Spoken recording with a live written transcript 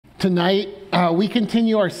Tonight, we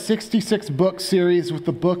continue our 66-book series with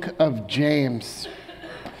the book of James.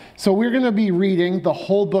 So we're going to be reading the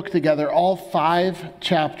whole book together, all 5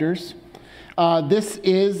 chapters.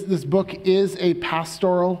 This book is a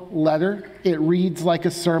pastoral letter. It reads like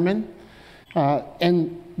a sermon.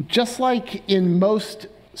 And just like in most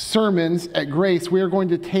sermons at Grace, we are going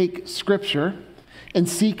to take Scripture and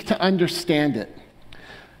seek to understand it.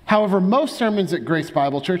 However, most sermons at Grace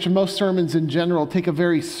Bible Church and most sermons in general take a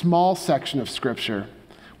very small section of Scripture.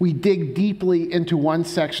 We dig deeply into one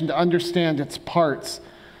section to understand its parts.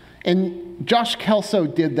 And Josh Kelso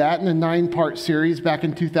did that in a 9-part series back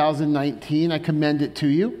in 2019. I commend it to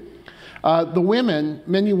you.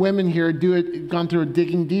 Many women here gone through a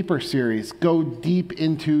Digging Deeper series. Go deep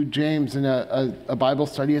into James in a Bible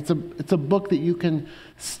study. It's a book that you can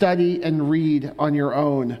study and read on your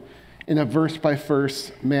own in a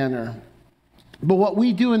verse-by-verse manner. But what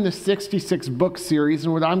we do in the 66-book series,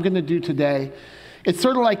 and what I'm going to do today, it's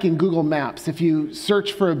sort of like in Google Maps. If you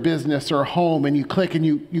search for a business or a home and you click and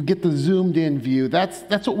you get the zoomed-in view,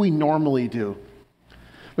 that's what we normally do.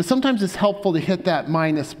 But sometimes it's helpful to hit that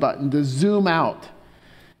minus button, to zoom out,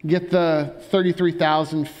 get the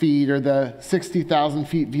 33,000 feet or the 60,000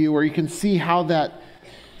 feet view where you can see how that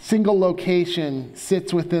single location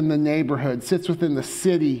sits within the neighborhood, sits within the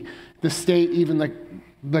city, the state, even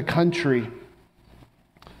the country.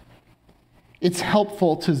 It's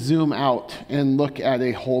helpful to zoom out and look at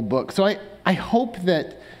a whole book. So I hope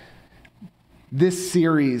that this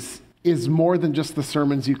series is more than just the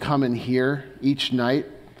sermons you come and hear each night.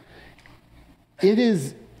 It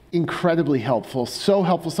is incredibly helpful, so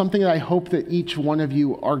helpful. Something that I hope that each one of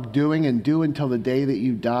you are doing and do until the day that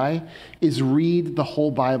you die is read the whole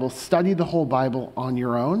Bible, study the whole Bible on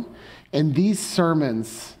your own. And these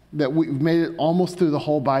sermons that we've made it almost through the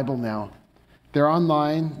whole Bible now. They're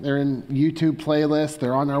online, they're in YouTube playlists,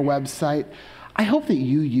 they're on our website. I hope that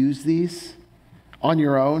you use these on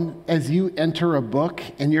your own as you enter a book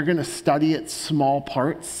and you're going to study its small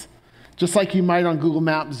parts, just like you might on Google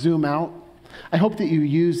Maps zoom out. I hope that you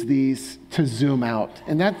use these to zoom out.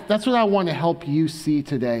 And that's what I want to help you see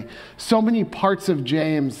today. So many parts of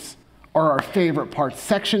James are our favorite parts,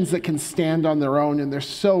 sections that can stand on their own, and they're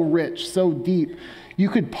so rich, so deep. You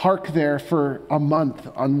could park there for a month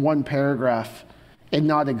on one paragraph and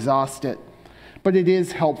not exhaust it. But it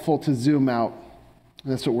is helpful to zoom out.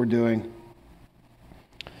 That's what we're doing.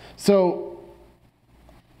 So,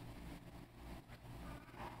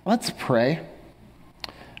 let's pray.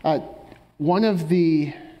 One of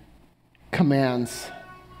the commands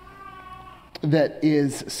that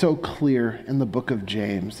is so clear in the book of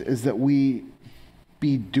James is that we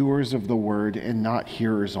be doers of the word and not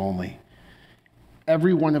hearers only.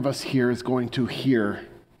 Every one of us here is going to hear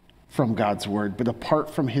from God's word, but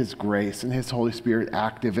apart from his grace and his Holy Spirit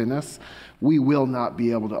active in us, we will not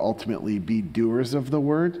be able to ultimately be doers of the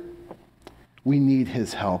word. We need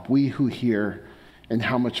his help. We who hear, and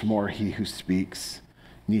how much more he who speaks,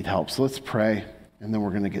 need help. So let's pray, and then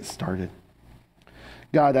we're going to get started.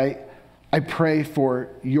 God, I pray for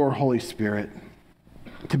your Holy Spirit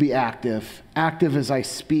to be active as I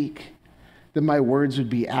speak, that my words would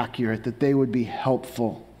be accurate, that they would be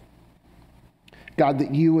helpful. God,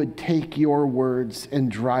 that you would take your words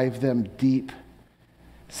and drive them deep,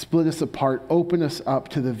 split us apart, open us up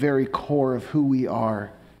to the very core of who we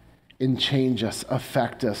are, and change us,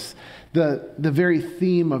 affect us. The very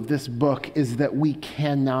theme of this book is that we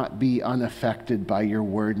cannot be unaffected by your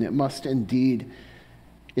word, and it must indeed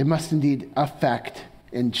affect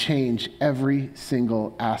and change every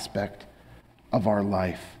single aspect of our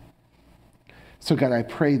life. So God, I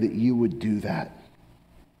pray that you would do that.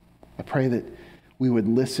 I pray that we would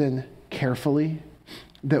listen carefully,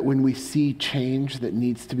 that when we see change that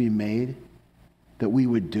needs to be made, that we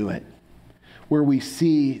would do it. Where we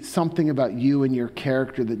see something about you and your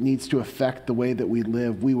character that needs to affect the way that we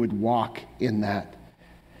live, we would walk in that.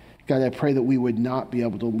 God, I pray that we would not be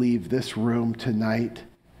able to leave this room tonight,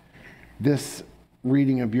 this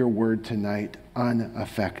reading of your word tonight,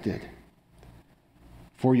 unaffected.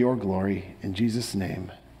 For your glory, in Jesus'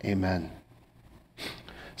 name, amen.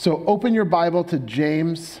 So open your Bible to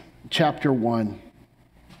James chapter 1.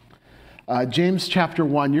 James chapter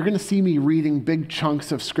 1, you're going to see me reading big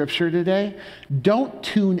chunks of scripture today. Don't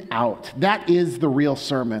tune out. That is the real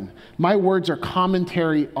sermon. My words are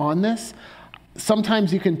commentary on this.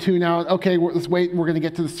 Sometimes you can tune out. Okay, let's wait. We're going to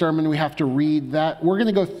get to the sermon. We have to read that.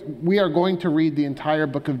 We are going to read the entire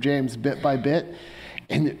book of James bit by bit.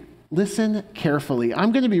 And listen carefully.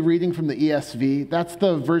 I'm going to be reading from the ESV. That's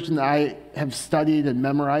the version that I have studied and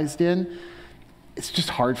memorized in. it's just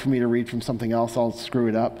hard for me to read from something else. I'll screw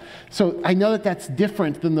it up. So I know that that's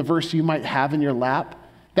different than the verse you might have in your lap.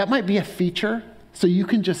 That might be a feature, so you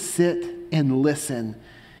can just sit and listen.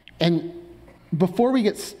 And before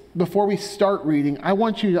we start reading, I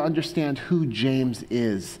want you to understand who James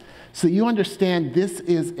is, so you understand this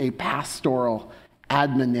is a pastoral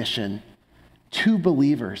admonition to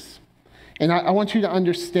believers. And I want you to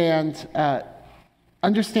understand,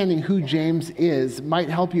 understanding who James is might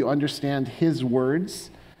help you understand his words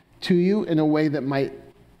to you in a way that might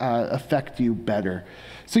affect you better.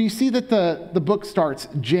 So you see that the book starts,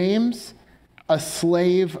 James, a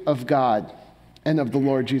slave of God and of the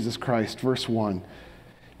Lord Jesus Christ, verse 1.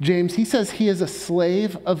 James, he says he is a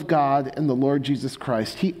slave of God and the Lord Jesus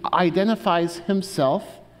Christ. He identifies himself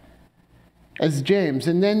as James.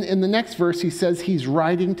 And then in the next verse, he says he's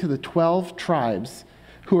writing to the 12 tribes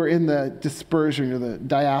who are in the dispersion or the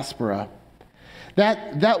diaspora.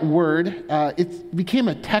 That word, it became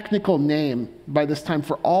a technical name by this time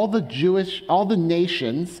for all the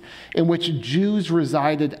nations in which Jews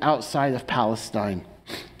resided outside of Palestine.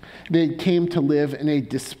 They came to live in a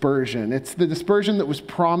dispersion. It's the dispersion that was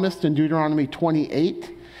promised in Deuteronomy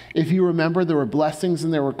 28. If you remember, there were blessings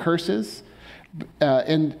and there were curses.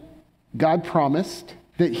 And God promised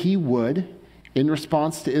that he would, in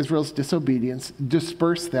response to Israel's disobedience,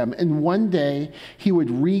 disperse them. And one day, he would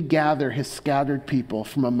regather his scattered people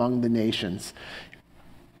from among the nations.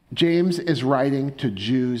 James is writing to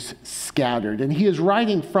Jews scattered. And he is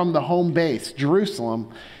writing from the home base,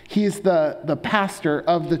 Jerusalem. He is the pastor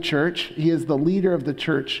of the church. He is the leader of the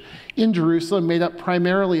church in Jerusalem, made up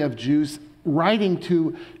primarily of Jews, writing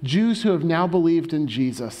to Jews who have now believed in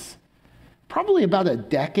Jesus. Probably about a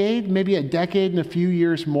decade, maybe a decade and a few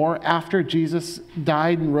years more after Jesus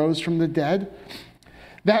died and rose from the dead.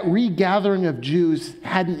 That regathering of Jews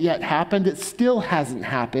hadn't yet happened. It still hasn't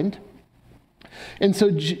happened. And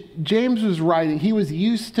so James was writing, he was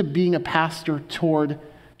used to being a pastor toward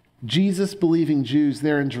Jesus-believing Jews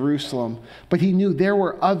there in Jerusalem, but he knew there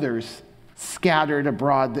were others scattered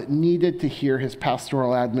abroad that needed to hear his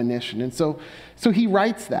pastoral admonition. And so he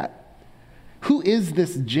writes that. Who is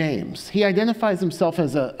this James? He identifies himself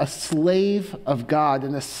as a slave of God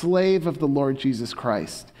and a slave of the Lord Jesus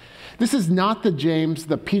Christ. This is not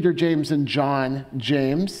the Peter, James, and John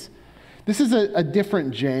James. This is a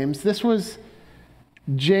different James. This was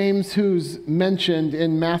James, who's mentioned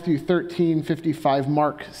in Matthew 13:55,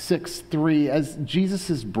 Mark 6:3 as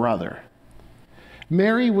Jesus' brother.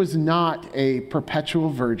 Mary was not a perpetual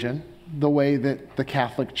virgin, the way that the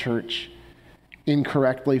Catholic Church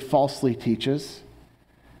incorrectly, falsely teaches.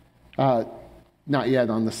 Not yet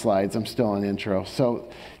on the slides, I'm still on intro. So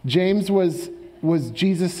James was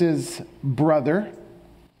Jesus' brother,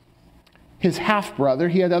 his half-brother.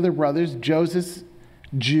 He had other brothers, Joseph,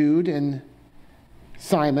 Jude, and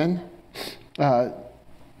Simon.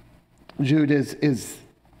 Jude is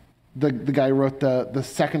the guy who wrote the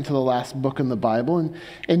second to the last book in the Bible.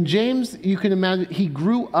 And James, you can imagine, he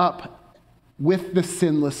grew up with the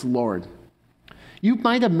sinless Lord. You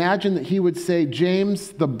might imagine that he would say, James,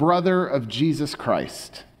 the brother of Jesus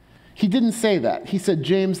Christ. He didn't say that. He said,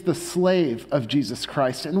 James, the slave of Jesus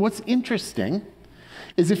Christ. And what's interesting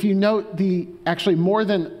is if you note actually more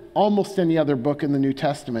than almost any other book in the New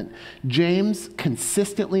Testament, James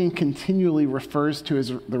consistently and continually refers to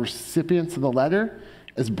the recipients of the letter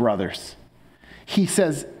as brothers. He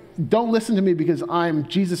says, don't listen to me because I'm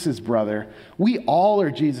Jesus' brother. We all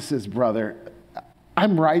are Jesus' brother.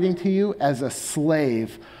 I'm writing to you as a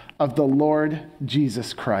slave of the Lord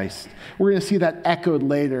Jesus Christ. We're going to see that echoed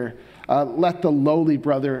later. Let the lowly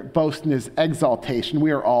brother boast in his exaltation.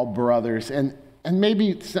 We are all brothers. And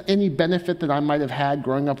maybe any benefit that I might have had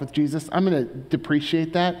growing up with Jesus, I'm going to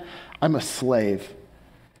depreciate that. I'm a slave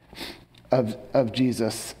of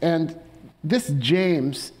Jesus. And this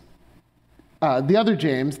James, the other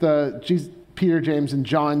James, Peter James and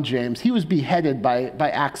John James, he was beheaded by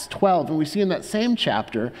Acts 12. And we see in that same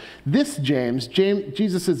chapter, this James,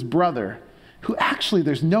 Jesus' brother, who actually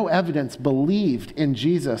there's no evidence believed in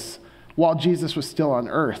Jesus while Jesus was still on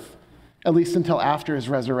earth, at least until after his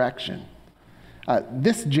resurrection.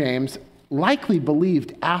 This James likely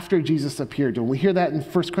believed after Jesus appeared to him. We hear that in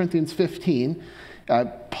 1 Corinthians 15.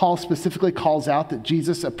 Paul specifically calls out that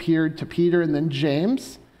Jesus appeared to Peter and then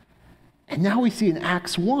James. And now we see in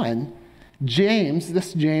Acts 1,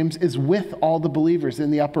 this James is with all the believers in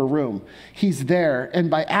the upper room. He's there. And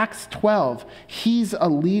by Acts 12, he's a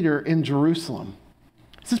leader in Jerusalem.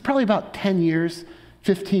 This is probably about 10 years,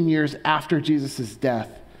 15 years after Jesus' death.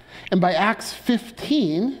 And by Acts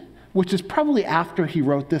 15, which is probably after he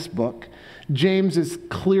wrote this book, James is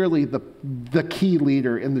clearly the key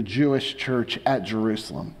leader in the Jewish church at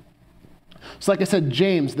Jerusalem. So like I said,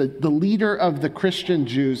 James, the leader of the Christian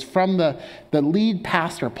Jews, from the lead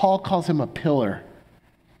pastor, Paul calls him a pillar.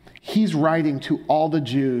 He's writing to all the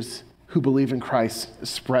Jews who believe in Christ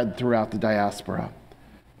spread throughout the diaspora.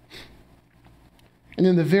 And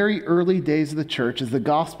in the very early days of the church, as the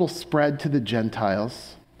gospel spread to the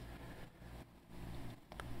Gentiles,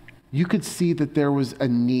 you could see that there was a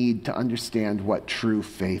need to understand what true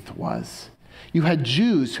faith was. You had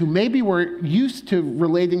Jews who maybe were used to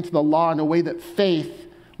relating to the law in a way that faith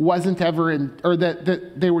wasn't ever, or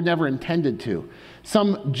that they were never intended to.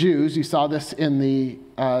 Some Jews, you saw this in the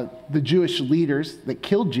Jewish leaders that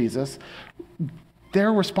killed Jesus,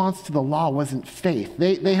 their response to the law wasn't faith.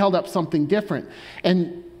 They held up something different.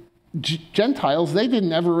 And Gentiles, they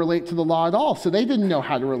didn't ever relate to the law at all, so they didn't know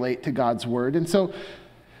how to relate to God's word. And so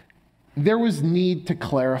there was need to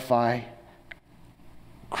clarify.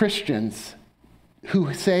 Christians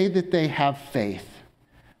who say that they have faith,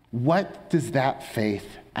 what does that faith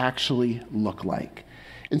actually look like?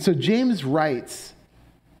 And so James writes,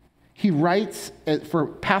 he writes for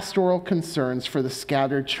pastoral concerns for the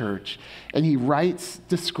scattered church, and he writes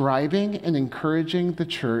describing and encouraging the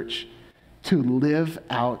church to live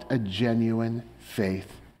out a genuine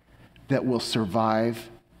faith that will survive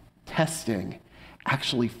testing,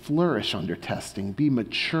 actually flourish under testing, be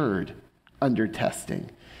matured under testing,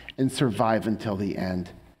 and survive until the end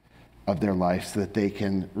of their life so that they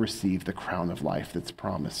can receive the crown of life that's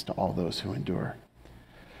promised to all those who endure.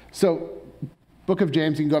 So, book of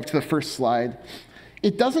James, you can go up to the first slide.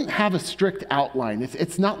 It doesn't have a strict outline.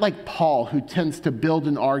 It's not like Paul, who tends to build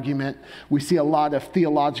an argument. We see a lot of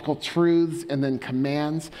theological truths and then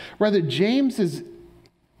commands. Rather, James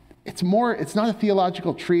it's not a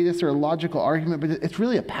theological treatise or a logical argument, but it's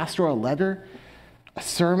really a pastoral letter, a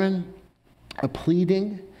sermon, a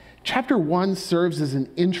pleading. Chapter 1 serves as an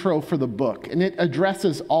intro for the book, and it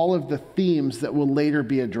addresses all of the themes that will later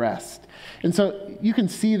be addressed. And so you can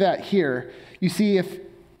see that here. You see, if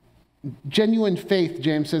genuine faith,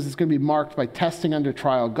 James says, is going to be marked by testing under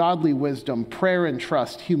trial, godly wisdom, prayer and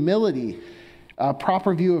trust, humility,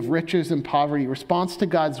 proper view of riches and poverty, response to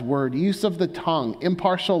God's word, use of the tongue,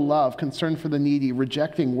 impartial love, concern for the needy,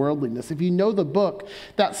 rejecting worldliness. If you know the book,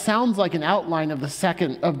 that sounds like an outline of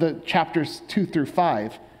the chapters 2 through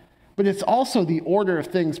 5. But it's also the order of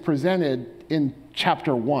things presented in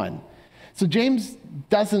chapter 1. So James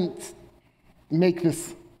doesn't make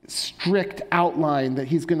this strict outline that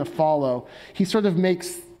he's going to follow. He sort of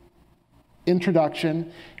makes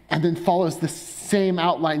introduction and then follows the same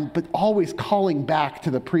outline, but always calling back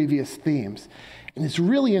to the previous themes. And it's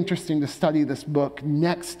really interesting to study this book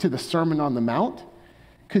next to the Sermon on the Mount,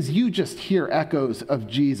 because you just hear echoes of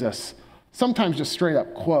Jesus, sometimes just straight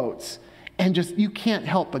up quotes. And you can't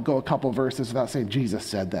help but go a couple verses without saying, Jesus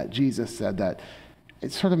said that, Jesus said that.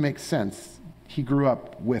 It sort of makes sense. He grew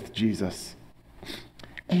up with Jesus.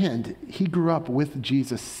 And he grew up with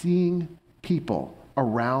Jesus, seeing people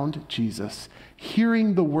around Jesus,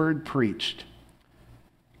 hearing the word preached.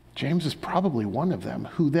 James is probably one of them,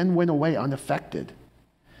 who then went away unaffected.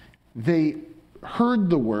 They heard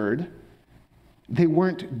the word. They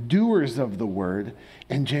weren't doers of the word.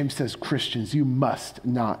 And James says, Christians, you must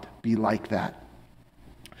not be like that.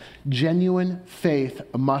 Genuine faith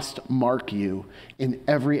must mark you in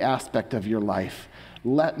every aspect of your life.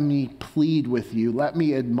 Let me plead with you. Let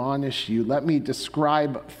me admonish you. Let me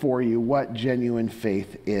describe for you what genuine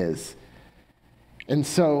faith is. And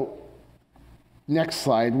so, next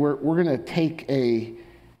slide, we're going to take a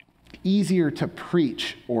easier to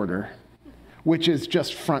preach order, which is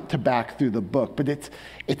just front to back through the book. But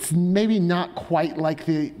it's maybe not quite like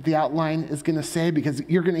the outline is going to say, because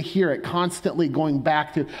you're going to hear it constantly going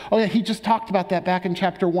back to, oh yeah, he just talked about that back in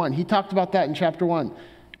chapter 1. He talked about that in chapter 1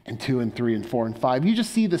 and 2 and 3 and 4 and 5. You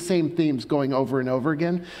just see the same themes going over and over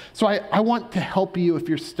again. So I want to help you, if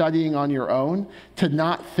you're studying on your own, to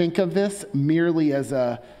not think of this merely as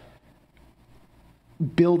a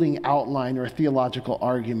building outline or a theological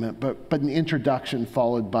argument, but an introduction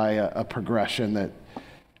followed by a progression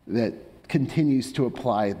that continues to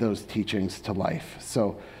apply those teachings to life.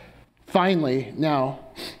 So finally, now,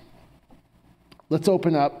 let's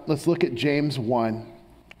look at James 1,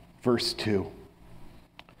 verse 2.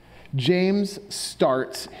 James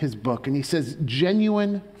starts his book and he says,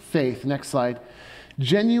 genuine faith, next slide,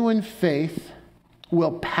 genuine faith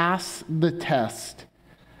will pass the test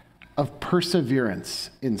of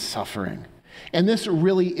perseverance in suffering. And this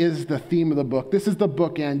really is the theme of the book. This is the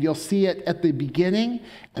bookend. You'll see it at the beginning,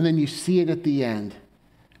 and then you see it at the end.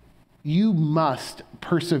 you must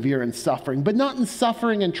persevere in suffering, but not in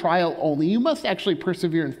suffering and trial only. You must actually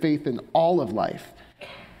persevere in faith in all of life,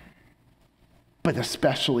 but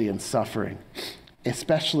especially in suffering,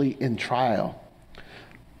 especially in trial.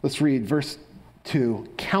 Let's read verse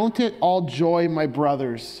 2. Count it all joy, my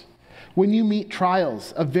brothers, when you meet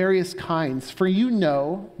trials of various kinds, for you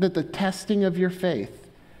know that the testing of your faith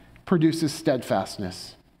produces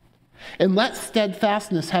steadfastness. And let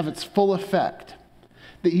steadfastness have its full effect,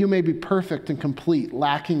 that you may be perfect and complete,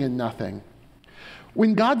 lacking in nothing.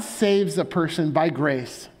 When God saves a person by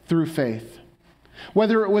grace through faith,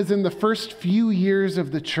 whether it was in the first few years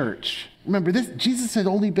of the church, remember this, Jesus had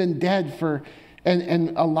only been dead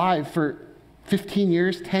and alive for 15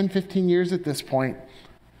 years, 10, 15 years at this point,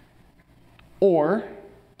 or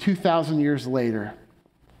 2,000 years later,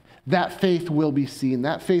 that faith will be seen.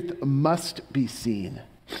 That faith must be seen.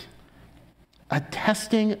 A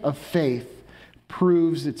testing of faith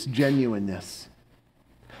proves its genuineness.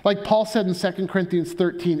 Like Paul said in 2 Corinthians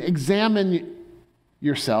 13, examine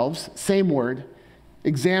yourselves, same word,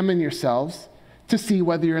 examine yourselves to see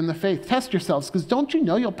whether you're in the faith. Test yourselves, because don't you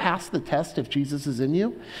know you'll pass the test if Jesus is in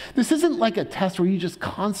you? This isn't like a test where you just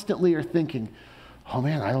constantly are thinking, oh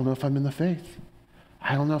man, I don't know if I'm in the faith.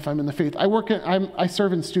 I don't know if I'm in the faith. I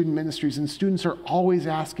serve in student ministries, and students are always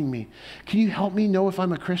asking me, can you help me know if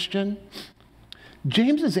I'm a Christian?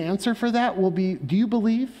 James's answer for that will be, do you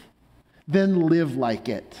believe? Then live like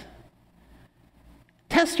it.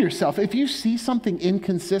 Test yourself. If you see something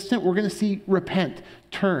inconsistent, we're going to see repent,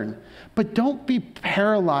 turn. But don't be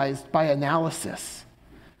paralyzed by analysis.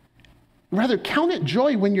 Rather, count it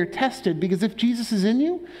joy when you're tested, because if Jesus is in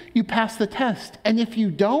you, you pass the test. And if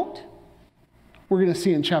you don't, we're going to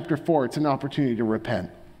see in chapter 4, it's an opportunity to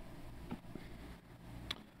repent.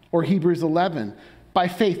 Or Hebrews 11. By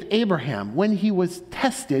faith, Abraham, when he was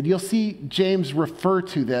tested, you'll see James refer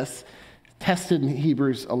to this, tested in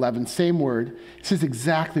Hebrews 11, same word. This is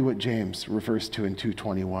exactly what James refers to in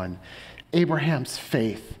 2:21. Abraham's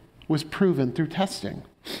faith was proven through testing.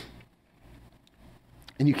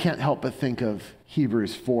 And you can't help but think of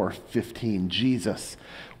Hebrews 4:15, Jesus.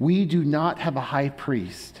 We do not have a high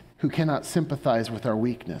priest who cannot sympathize with our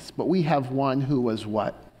weakness, but we have one who was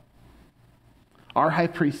what? Our high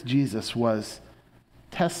priest Jesus was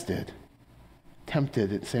tested,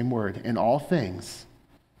 tempted, same word, in all things,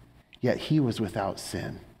 yet he was without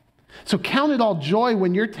sin. So count it all joy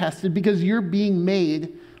when you're tested, because you're being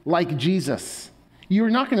made like Jesus. You're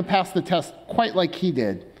not going to pass the test quite like he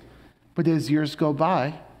did, but as years go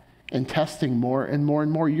by and testing more and more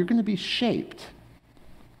and more, you're going to be shaped.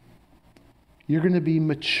 You're going to be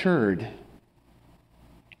matured.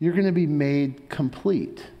 You're going to be made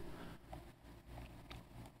complete,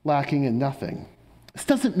 lacking in nothing. This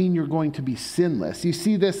doesn't mean you're going to be sinless. You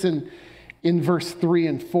see this in verse 3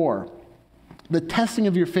 and 4. The testing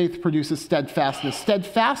of your faith produces steadfastness.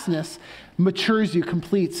 Steadfastness matures you,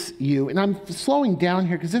 completes you. And I'm slowing down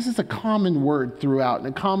here because this is a common word throughout and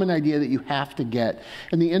a common idea that you have to get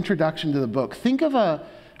in the introduction to the book. Think of a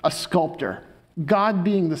sculptor, God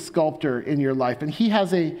being the sculptor in your life, and he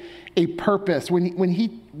has a purpose.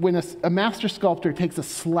 When a master sculptor takes a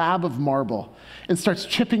slab of marble and starts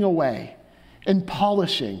chipping away and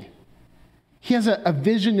polishing, he has a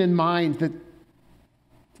vision in mind that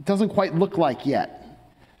doesn't quite look like yet.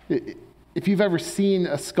 If you've ever seen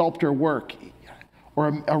a sculptor work,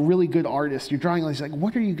 or a really good artist, you're drawing, he's like,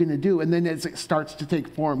 what are you going to do? And then as it starts to take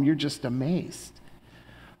form, you're just amazed.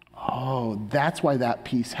 Oh, that's why that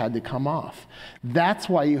piece had to come off. That's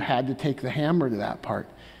why you had to take the hammer to that part.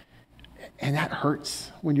 And that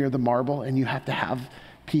hurts when you're the marble and you have to have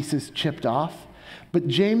pieces chipped off. But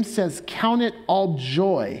James says, count it all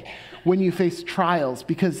joy when you face trials,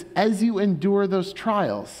 because as you endure those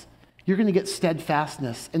trials, you're going to get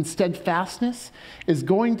steadfastness. And steadfastness is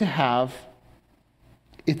going to have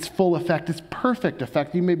its full effect, its perfect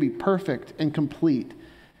effect. You may be perfect and complete.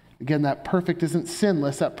 Again, that perfect isn't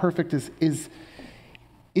sinless. That perfect is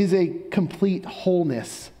a complete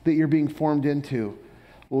wholeness that you're being formed into,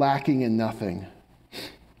 lacking in nothing.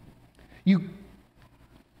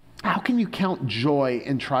 How can you count joy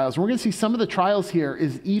in trials? We're going to see some of the trials here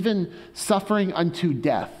is even suffering unto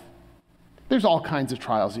death. There's all kinds of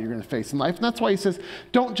trials that you're going to face in life. And that's why he says,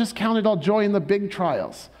 don't just count it all joy in the big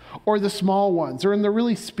trials or the small ones or in the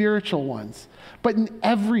really spiritual ones, but in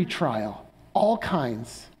every trial, all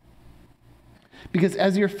kinds. Because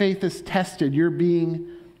as your faith is tested, you're being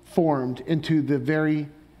formed into the very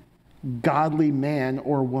godly man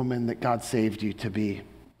or woman that God saved you to be.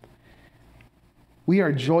 We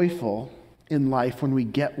are joyful in life when we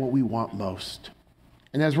get what we want most.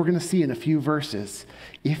 And as we're going to see in a few verses,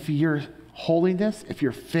 if you're holiness, if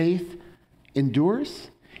your faith endures,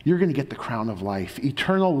 you're going to get the crown of life,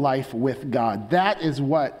 eternal life with God. That is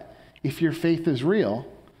what, if your faith is real,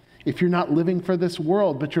 if you're not living for this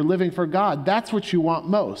world, but you're living for God, that's what you want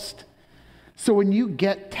most. So when you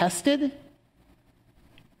get tested,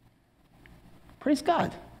 praise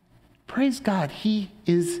God. Praise God. He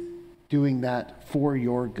is doing that for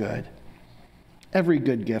your good. Every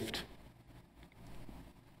good gift,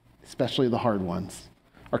 especially the hard ones,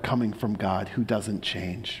 are coming from God who doesn't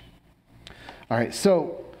change. All right,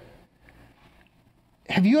 so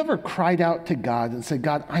have you ever cried out to God and said,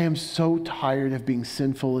 God, I am so tired of being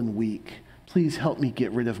sinful and weak. Please help me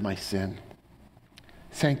get rid of my sin.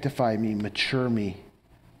 Sanctify me, mature me.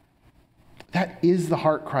 That is the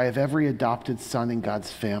heart cry of every adopted son in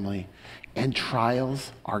God's family. And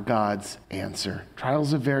trials are God's answer.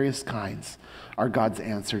 Trials of various kinds are God's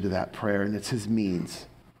answer to that prayer, and it's his means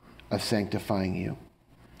of sanctifying you.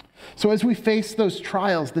 So as we face those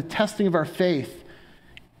trials, the testing of our faith,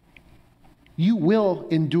 you will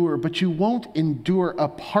endure, but you won't endure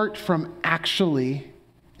apart from actually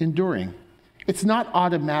enduring. It's not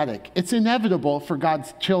automatic. It's inevitable for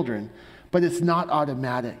God's children, but it's not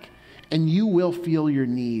automatic. And you will feel your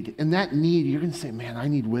need. And that need, you're going to say, man, I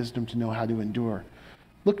need wisdom to know how to endure.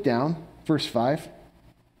 Look down, verse 5.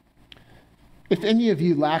 If any of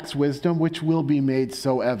you lacks wisdom, which will be made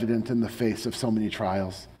so evident in the face of so many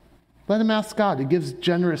trials, let him ask God, who gives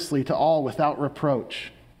generously to all without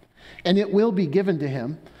reproach. And it will be given to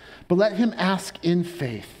him, but let him ask in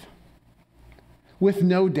faith, with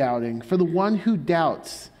no doubting. For the one who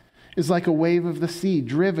doubts is like a wave of the sea,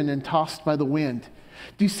 driven and tossed by the wind.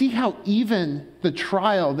 Do you see how even the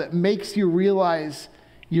trial that makes you realize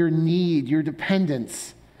your need, your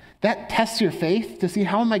dependence, that tests your faith to see,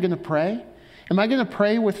 how am I going to pray? Am I going to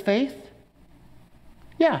pray with faith?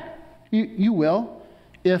 Yeah, you will,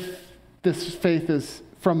 if this faith is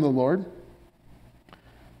from the Lord.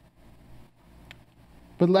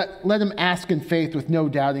 But let him ask in faith with no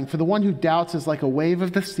doubting. For the one who doubts is like a wave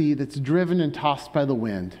of the sea that's driven and tossed by the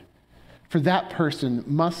wind. For that person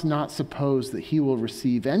must not suppose that he will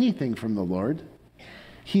receive anything from the Lord.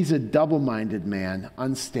 He's a double-minded man,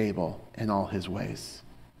 unstable in all his ways.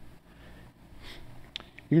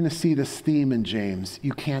 You're going to see this theme in James.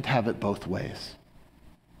 You can't have it both ways.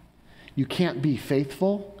 You can't be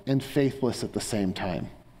faithful and faithless at the same time.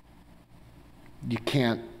 You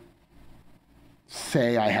can't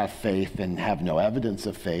say I have faith and have no evidence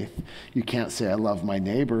of faith. You can't say I love my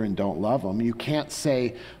neighbor and don't love him. You can't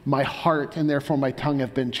say my heart and therefore my tongue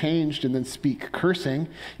have been changed and then speak cursing.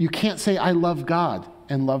 You can't say I love God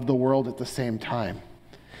and love the world at the same time.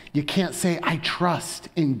 You can't say I trust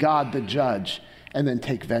in God the judge and then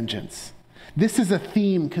take vengeance. This is a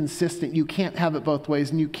theme consistent. You can't have it both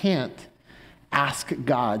ways, and you can't ask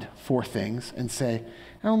God for things and say,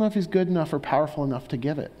 I don't know if he's good enough or powerful enough to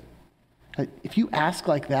give it. If you ask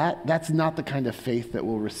like that, that's not the kind of faith that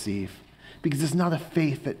we'll receive, because it's not a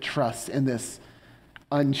faith that trusts in this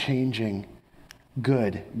unchanging,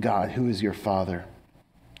 good God who is your Father.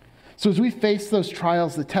 So as we face those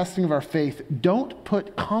trials, the testing of our faith, don't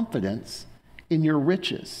put confidence in your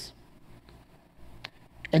riches.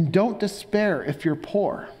 And don't despair if you're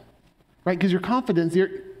poor, right? Because your confidence,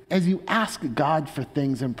 as you ask God for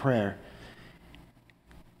things in prayer,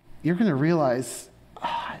 you're going to realize,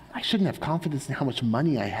 I shouldn't have confidence in how much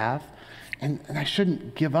money I have, and I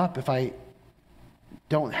shouldn't give up if I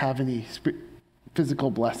don't have any physical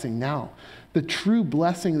blessing now. The true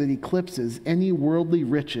blessing that eclipses any worldly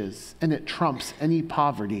riches, and it trumps any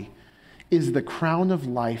poverty, is the crown of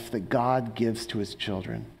life that God gives to his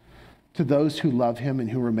children, to those who love him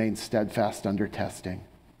and who remain steadfast under testing.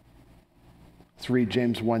 Let's read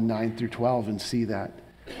James 1:9-12 and see that.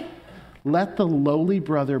 Let the lowly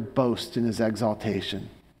brother boast in his exaltation,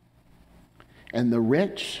 and the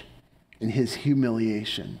rich in his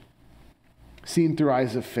humiliation. Seen through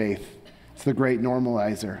eyes of faith, it's the great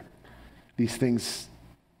normalizer. These things,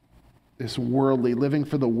 this worldly, living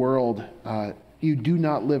for the world, you do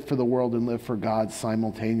not live for the world and live for God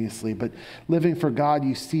simultaneously. But living for God,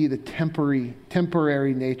 you see the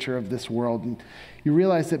temporary nature of this world. And you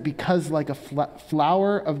realize that because like a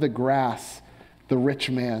flower of the grass, the rich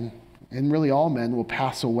man, and really all men, will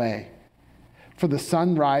pass away. For the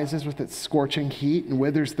sun rises with its scorching heat and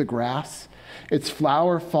withers the grass. Its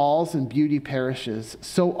flower falls and beauty perishes.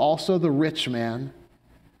 So also the rich man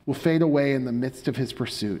will fade away in the midst of his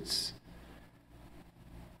pursuits.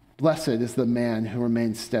 Blessed is the man who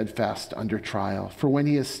remains steadfast under trial, for when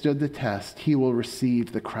he has stood the test, he will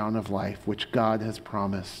receive the crown of life, which God has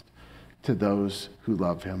promised to those who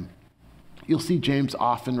love him. You'll see James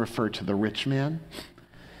often refer to the rich man.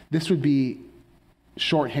 This would be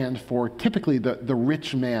shorthand for typically the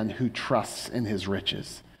rich man who trusts in his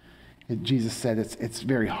riches. Jesus said it's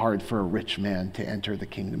very hard for a rich man to enter the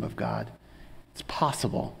kingdom of God. It's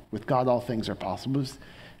possible. With God, all things are possible.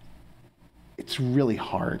 It's really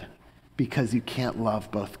hard because you can't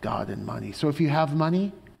love both God and money. So if you have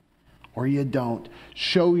money or you don't,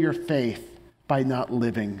 show your faith by not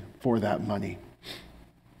living for that money.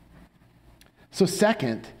 So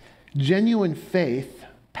second, genuine faith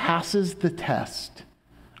passes the test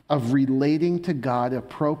of relating to God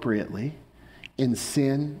appropriately in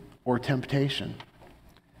sin or temptation.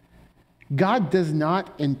 God does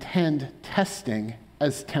not intend testing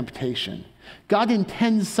as temptation. God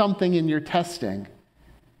intends something in your testing.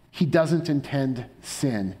 He doesn't intend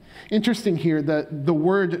sin. Interesting here, the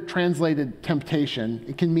word translated temptation,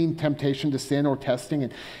 it can mean temptation to sin or testing,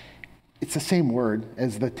 and it's the same word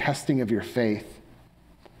as the testing of your faith.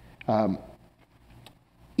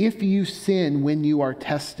 If you sin when you are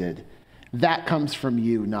tested, that comes from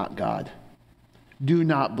you, not God. Do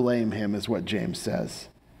not blame him, is what James says.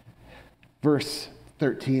 Verse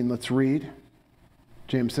 13, let's read.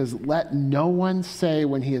 James says, "Let no one say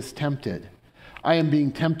when he is tempted, 'I am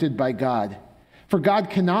being tempted by God.' For God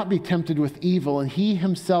cannot be tempted with evil, and he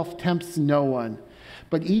himself tempts no one.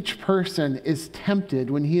 But each person is tempted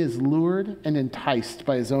when he is lured and enticed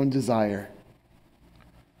by his own desire.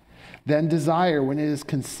 Then desire, when it is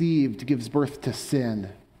conceived, gives birth to sin.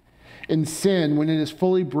 And sin, when it is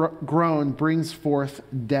fully grown, brings forth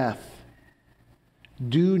death.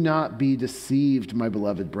 Do not be deceived, my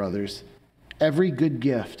beloved brothers. Every good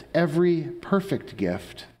gift, every perfect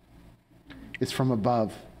gift is from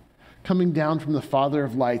above, coming down from the Father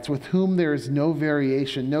of lights, with whom there is no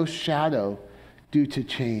variation, no shadow due to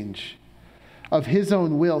change. Of his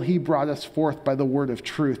own will, he brought us forth by the word of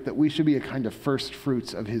truth, that we should be a kind of first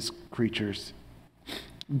fruits of his creatures."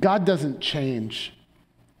 God doesn't change.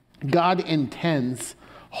 God intends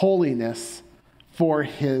holiness for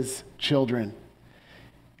his children.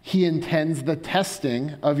 He intends the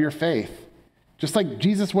testing of your faith. Just like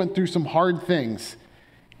Jesus went through some hard things,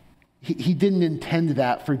 he didn't intend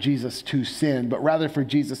that for Jesus to sin, but rather for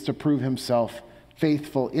Jesus to prove himself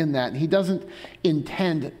faithful in that. And he doesn't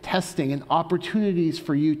intend testing and opportunities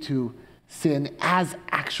for you to sin as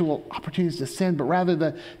actual opportunities to sin, but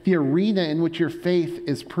rather the arena in which your faith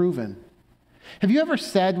is proven. Have you ever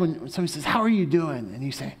said when somebody says, "How are you doing?" And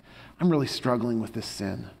you say, "I'm really struggling with this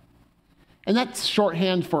sin." And that's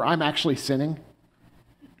shorthand for "I'm actually sinning."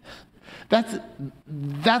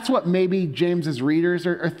 That's what maybe James's readers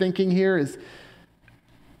are thinking here is,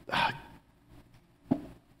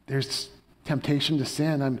 there's temptation to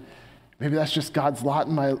sin. Maybe that's just God's lot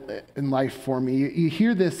in life for me. You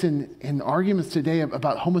hear this in arguments today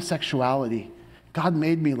about homosexuality. God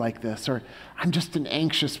made me like this, or I'm just an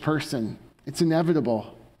anxious person. It's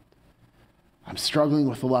inevitable. I'm struggling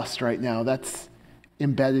with lust right now. That's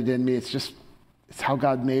embedded in me. It's how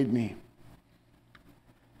God made me.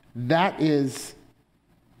 That was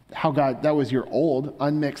your old,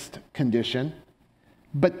 unmixed condition.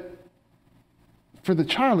 But for the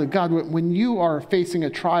child of God, when you are facing a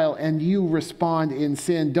trial and you respond in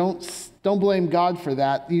sin, don't blame God for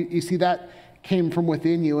that. You see, that came from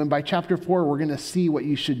within you. And by chapter 4, we're going to see what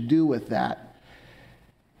you should do with that.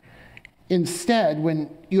 Instead, when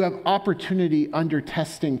you have opportunity under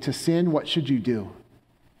testing to sin, what should you do?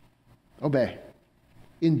 Obey.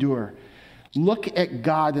 Endure. Look at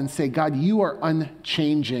God and say, "God, you are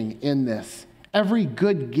unchanging in this." Every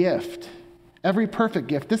good gift, every perfect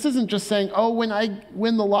gift. This isn't just saying, "Oh, when I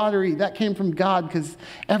win the lottery, that came from God," because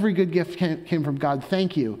every good gift came from God.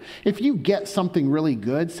 Thank you. If you get something really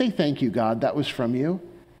good, say, "Thank you, God, that was from you."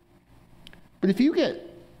 But if you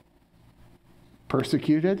get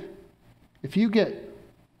persecuted, if you get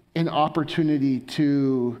an opportunity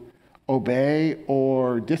to obey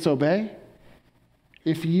or disobey,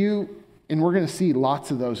 and we're going to see lots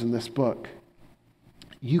of those in this book,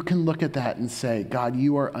 you can look at that and say, "God,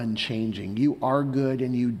 you are unchanging. You are good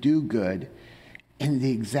and you do good. And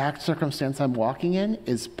the exact circumstance I'm walking in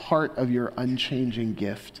is part of your unchanging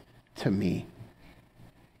gift to me."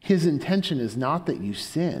 His intention is not that you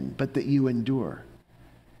sin, but that you endure.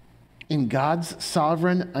 In God's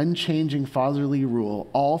sovereign, unchanging fatherly rule,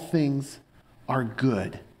 all things are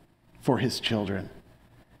good for his children.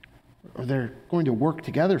 Or they're going to work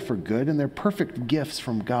together for good, and they're perfect gifts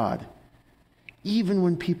from God. Even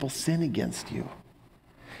when people sin against you,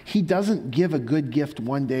 he doesn't give a good gift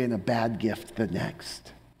one day and a bad gift the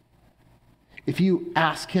next. If you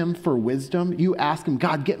ask him for wisdom, you ask him,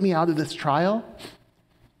 "God, get me out of this trial.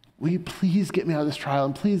 Will you please get me out of this trial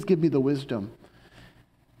and please give me the wisdom?"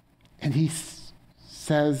 And he says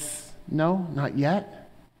says, no, not yet.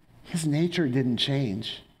 His nature didn't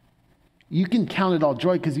change. You can count it all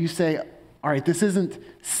joy because you say, all right, this isn't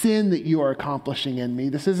sin that you are accomplishing in me.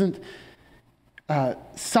 This isn't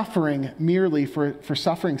suffering merely for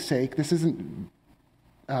suffering's sake. This isn't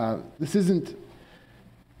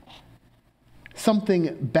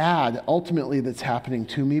something bad ultimately that's happening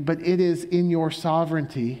to me, but it is in your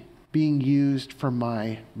sovereignty being used for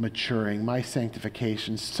my maturing, my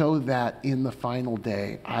sanctification, so that in the final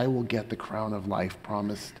day I will get the crown of life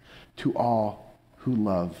promised to all who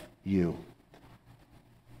love you.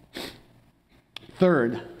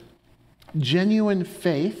 Third, genuine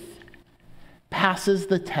faith passes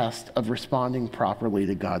the test of responding properly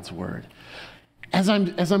to God's word. As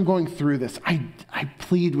I'm going through this, I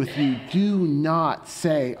plead with you, do not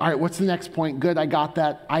say, all right, what's the next point? Good, I got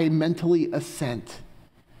that. I mentally assent.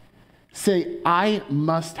 Say, I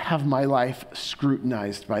must have my life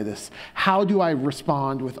scrutinized by this. How do I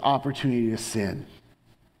respond with opportunity to sin?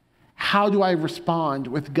 How do I respond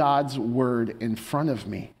with God's word in front of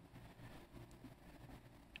me?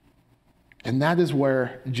 And that is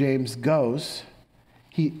where James goes.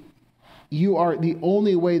 You are the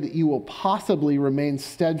only way that you will possibly remain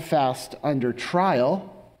steadfast under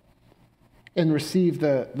trial and receive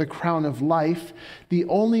the crown of life. The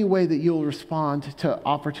only way that you'll respond to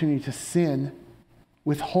opportunity to sin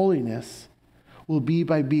with holiness will be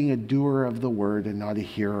by being a doer of the word and not a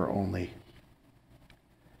hearer only.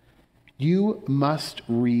 You must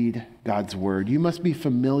read God's word. You must be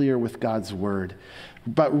familiar with God's word.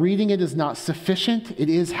 But reading it is not sufficient. It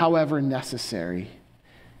is, however, necessary.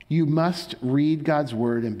 You must read God's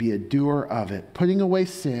word and be a doer of it, putting away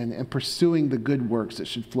sin and pursuing the good works that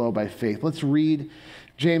should flow by faith. Let's read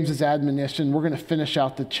James's admonition. We're going to finish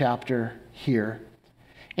out the chapter here.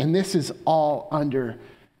 And this is all under,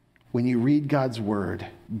 when you read God's word,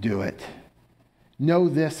 do it. Know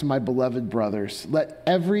this, my beloved brothers. Let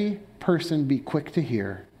every person be quick to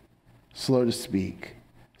hear, slow to speak,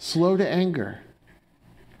 slow to anger.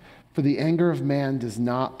 For the anger of man does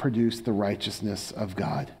not produce the righteousness of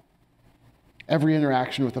God. Every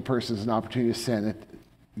interaction with a person is an opportunity to sin.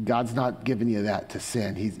 God's not giving you that to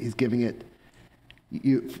sin. He's giving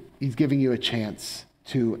you a chance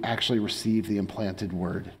to actually receive the implanted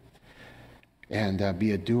word and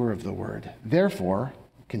be a doer of the word. Therefore,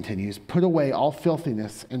 continues, put away all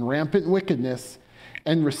filthiness and rampant wickedness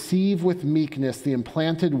and receive with meekness the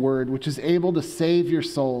implanted word, which is able to save your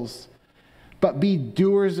souls. But be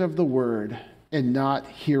doers of the word and not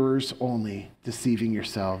hearers only, deceiving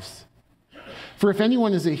yourselves. For if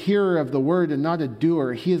anyone is a hearer of the word and not a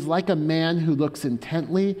doer, he is like a man who looks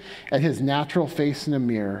intently at his natural face in a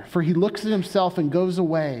mirror. For he looks at himself and goes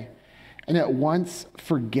away and at once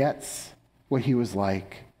forgets what he was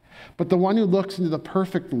like. But the one who looks into the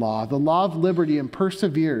perfect law, the law of liberty, and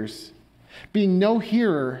perseveres, being no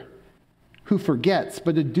hearer who forgets,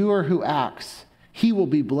 but a doer who acts, he will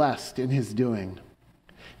be blessed in his doing.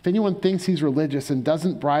 If anyone thinks he's religious and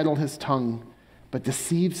doesn't bridle his tongue, but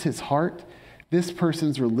deceives his heart, this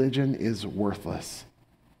person's religion is worthless.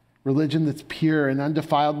 Religion that's pure and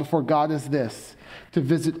undefiled before God is this, to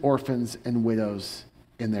visit orphans and widows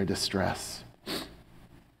in their distress.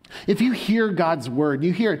 If you hear God's word,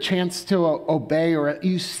 you hear a chance to obey, or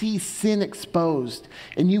you see sin exposed,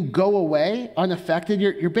 and you go away unaffected,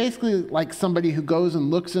 you're basically like somebody who goes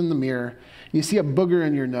and looks in the mirror, you see a booger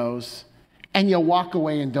in your nose, and you walk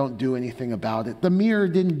away and don't do anything about it. The mirror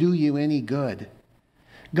didn't do you any good.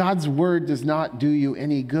 God's word does not do you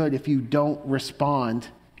any good if you don't respond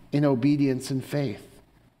in obedience and faith.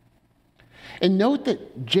 And note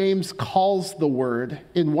that James calls the word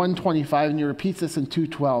in 1:25, and he repeats this in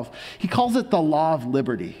 2:12. He calls it the law of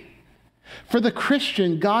liberty. For the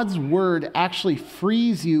Christian, God's word actually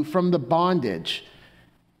frees you from the bondage.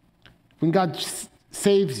 When God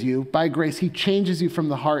saves you by grace, he changes you from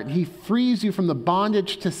the heart. He frees you from the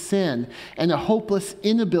bondage to sin and a hopeless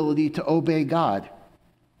inability to obey God.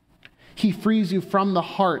 He frees you from the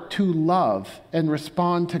heart to love and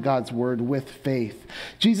respond to God's word with faith.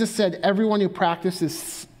 Jesus said, everyone who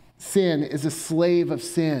practices sin is a slave of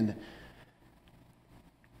sin.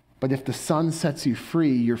 But if the Son sets you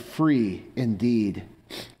free, you're free indeed.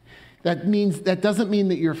 That doesn't mean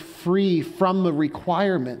that you're free from the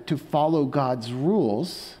requirement to follow God's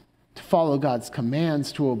rules, to follow God's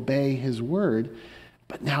commands, to obey his word,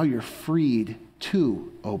 but now you're freed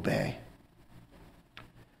to obey.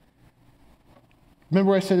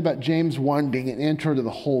 Remember what I said about James 1 being an intro to the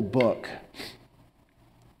whole book?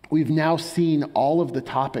 We've now seen all of the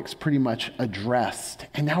topics pretty much addressed.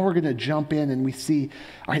 And now we're going to jump in and we see,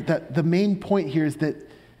 all right, the main point here is that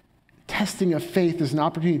testing of faith is an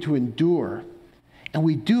opportunity to endure. And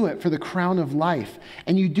we do it for the crown of life.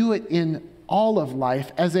 And you do it in all of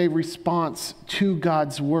life as a response to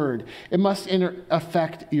God's word. It must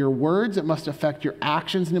affect your words, it must affect your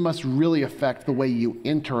actions, and it must really affect the way you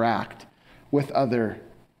interact with other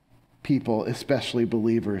people, especially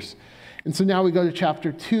believers. And so now we go to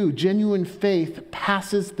chapter 2. Genuine faith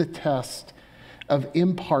passes the test of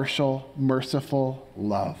impartial, merciful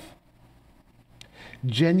love.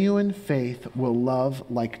 Genuine faith will love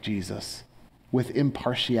like Jesus, with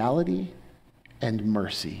impartiality and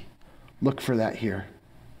mercy. Look for that here.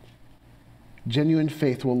 Genuine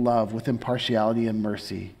faith will love with impartiality and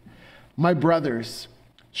mercy. My brothers,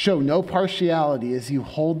 show no partiality as you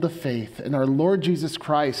hold the faith in our Lord Jesus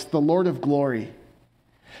Christ, the Lord of glory.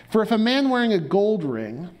 For if a man wearing a gold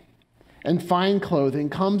ring and fine clothing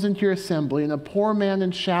comes into your assembly, and a poor man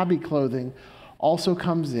in shabby clothing also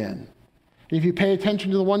comes in, and if you pay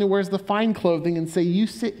attention to the one who wears the fine clothing and say, you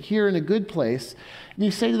sit here in a good place, and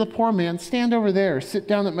you say to the poor man, stand over there, sit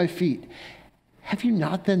down at my feet, have you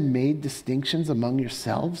not then made distinctions among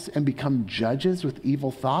yourselves and become judges with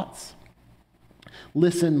evil thoughts?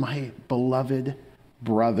 Listen, my beloved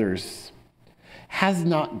brothers, has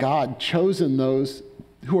not God chosen those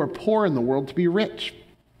who are poor in the world to be rich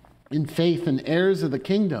in faith and heirs of the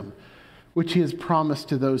kingdom, which he has promised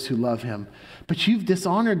to those who love him? But you've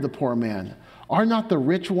dishonored the poor man. Are not the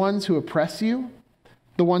rich ones who oppress you?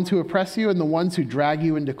 The ones who oppress you and the ones who drag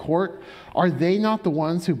you into court, are they not the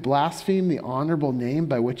ones who blaspheme the honorable name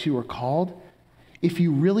by which you were called? If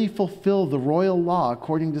you really fulfill the royal law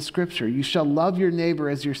according to Scripture, you shall love your neighbor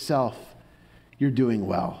as yourself, you're doing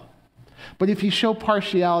well. But if you show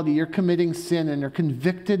partiality, you're committing sin and are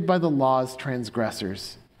convicted by the law's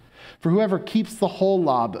transgressors. For whoever keeps the whole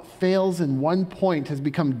law but fails in one point has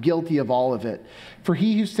become guilty of all of it. For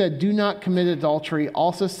he who said, do not commit adultery,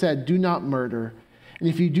 also said, do not murder. And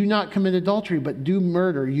if you do not commit adultery but do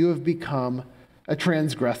murder, you have become a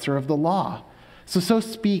transgressor of the law. So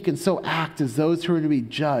speak and so act as those who are to be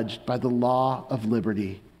judged by the law of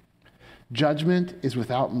liberty. Judgment is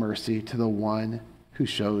without mercy to the one who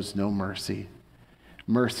shows no mercy.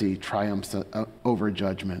 Mercy triumphs over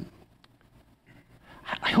judgment.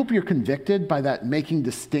 I hope you're convicted by that making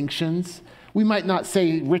distinctions. We might not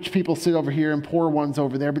say rich people sit over here and poor ones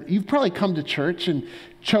over there, but you've probably come to church and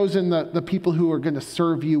chosen the people who are going to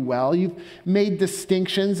serve you well. You've made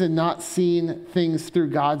distinctions and not seen things through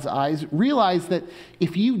God's eyes. Realize that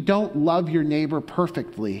if you don't love your neighbor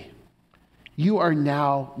perfectly, you are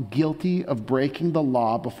now guilty of breaking the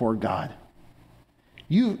law before God.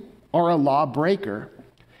 You are a lawbreaker,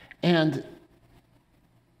 and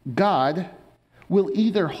God will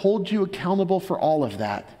either hold you accountable for all of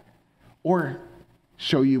that or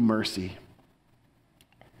show you mercy.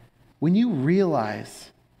 When you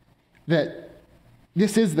realize that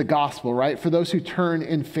this is the gospel, right? For those who turn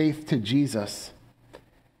in faith to Jesus,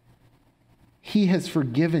 he has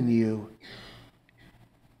forgiven you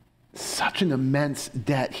such an immense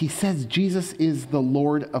debt. He says Jesus is the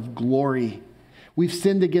Lord of glory. We've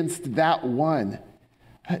sinned against that one.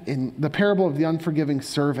 In the parable of the unforgiving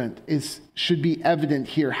servant should be evident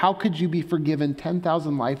here. How could you be forgiven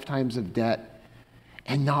 10,000 lifetimes of debt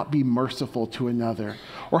and not be merciful to another?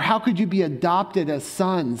 Or how could you be adopted as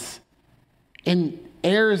sons and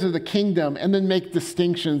heirs of the kingdom and then make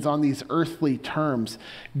distinctions on these earthly terms?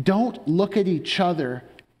 Don't look at each other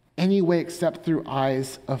any way except through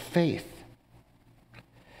eyes of faith.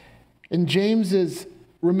 And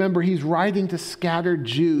remember, he's writing to scattered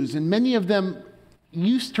Jews, and many of them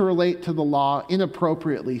used to relate to the law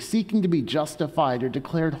inappropriately, seeking to be justified or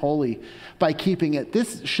declared holy by keeping it.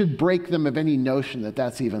 This should break them of any notion that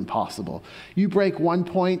that's even possible. You break one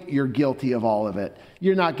point, you're guilty of all of it.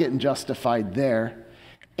 You're not getting justified there.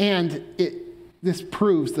 And this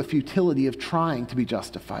proves the futility of trying to be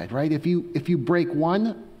justified, right? If you break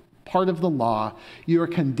one part of the law, you are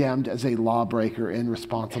condemned as a lawbreaker and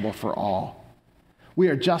responsible for all. We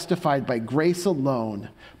are justified by grace alone,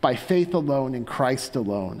 by faith alone, in Christ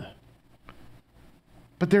alone.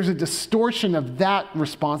 But there's a distortion of that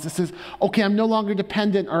response that says, okay, I'm no longer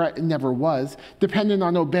dependent, or I never was, dependent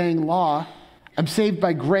on obeying law. I'm saved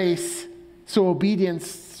by grace, so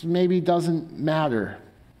obedience maybe doesn't matter.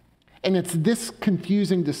 And it's this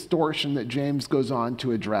confusing distortion that James goes on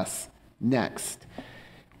to address next.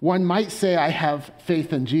 One might say, I have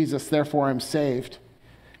faith in Jesus, therefore I'm saved.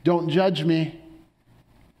 Don't judge me.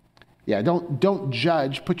 Yeah, don't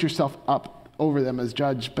judge, put yourself up over them as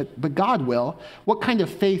judge, but God will. What kind of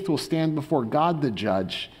faith will stand before God the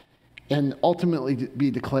judge and ultimately be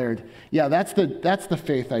declared, yeah, that's the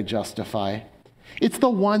faith I justify. It's the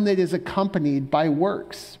one that is accompanied by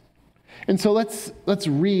works. And so let's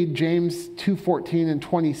read James 2:14 and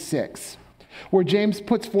 26, where James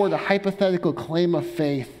puts forward a hypothetical claim of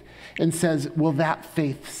faith and says, will that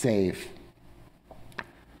faith save?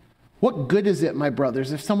 What good is it, my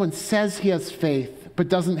brothers, if someone says he has faith but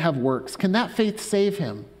doesn't have works? Can that faith save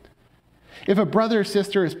him? If a brother or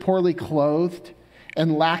sister is poorly clothed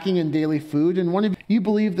and lacking in daily food, and one of you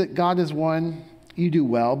believe that God is one, you do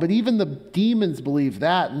well, but even the demons believe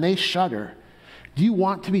that and they shudder. Do you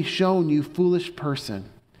want to be shown, you foolish person,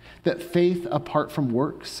 that faith apart from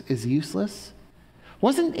works is useless?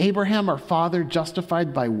 Wasn't Abraham our father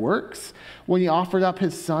justified by works when he offered up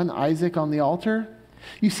his son Isaac on the altar?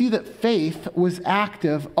 You see that faith was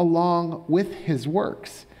active along with his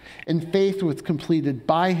works, and faith was completed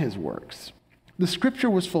by his works. The scripture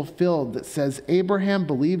was fulfilled that says Abraham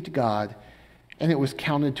believed God, and it was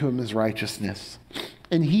counted to him as righteousness,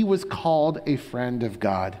 and he was called a friend of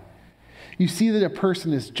God. You see that a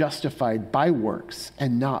person is justified by works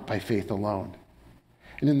and not by faith alone.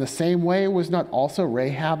 And in the same way, was not also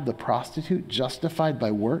Rahab the prostitute justified by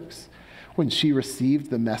works when she received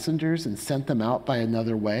the messengers and sent them out by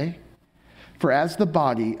another way? For as the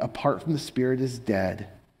body apart from the spirit is dead,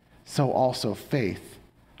 so also faith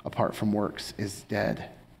apart from works is dead.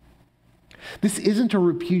 This isn't a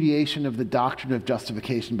repudiation of the doctrine of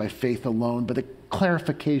justification by faith alone, but a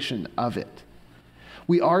clarification of it.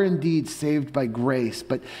 We are indeed saved by grace,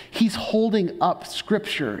 but he's holding up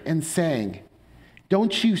Scripture and saying,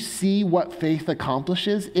 don't you see what faith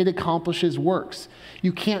accomplishes? It accomplishes works.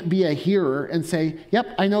 You can't be a hearer and say,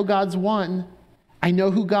 yep, I know God's one. I know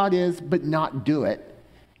who God is, but not do it.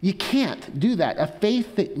 You can't do that. A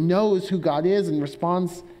faith that knows who God is and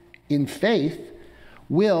responds in faith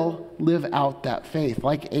will live out that faith,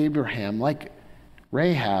 like Abraham, like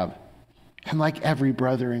Rahab, and like every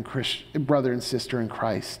brother and sister in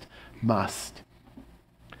Christ must.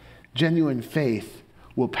 Genuine faith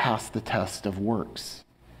will pass the test of works.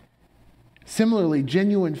 Similarly,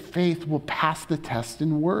 genuine faith will pass the test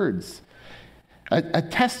in words. A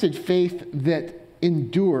tested faith that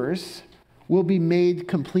endures will be made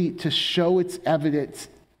complete to show its evidence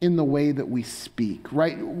in the way that we speak,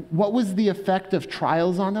 right? What was the effect of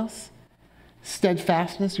trials on us?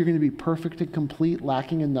 Steadfastness, you're going to be perfect and complete,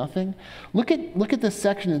 lacking in nothing. Look at this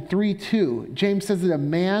section in 3:2. James says that a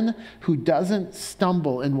man who doesn't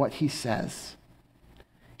stumble in what he says,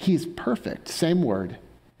 he's perfect, same word.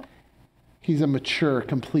 He's a mature,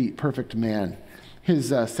 complete, perfect man. His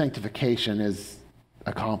sanctification is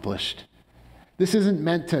accomplished. This isn't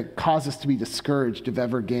meant to cause us to be discouraged of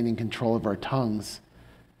ever gaining control of our tongues,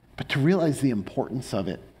 but to realize the importance of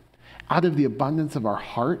it. Out of the abundance of our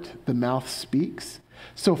heart, the mouth speaks.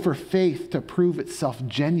 So for faith to prove itself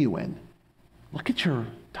genuine, look at your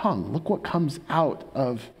tongue. Look what comes out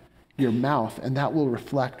of your mouth, and that will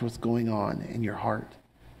reflect what's going on in your heart.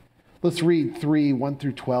 Let's read 3:1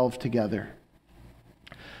 through 12 together.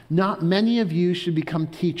 Not many of you should become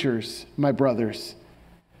teachers, my brothers,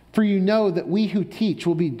 for you know that we who teach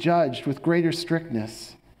will be judged with greater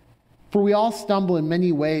strictness. For we all stumble in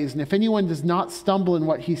many ways, and if anyone does not stumble in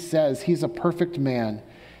what he says, he's a perfect man,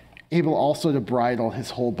 able also to bridle his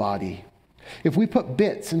whole body. If we put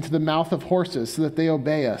bits into the mouth of horses so that they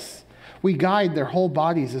obey us, we guide their whole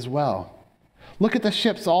bodies as well. Look at the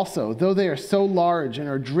ships also. Though they are so large and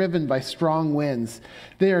are driven by strong winds,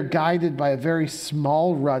 they are guided by a very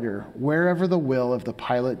small rudder wherever the will of the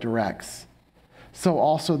pilot directs. So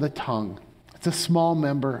also the tongue. It's a small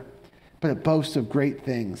member, but it boasts of great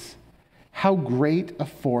things. How great a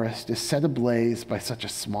forest is set ablaze by such a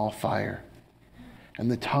small fire. And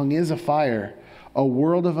the tongue is a fire, a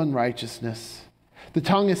world of unrighteousness. The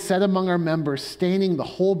tongue is set among our members, staining the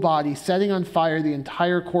whole body, setting on fire the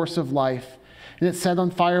entire course of life. And it's set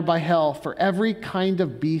on fire by hell. For every kind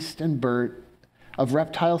of beast and bird, of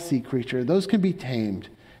reptile, sea creature, those can be tamed.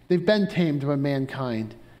 They've been tamed by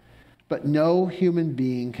mankind. But no human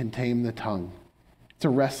being can tame the tongue. It's a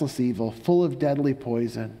restless evil, full of deadly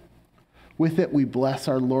poison. With it we bless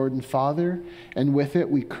our Lord and Father, and with it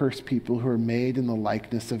we curse people who are made in the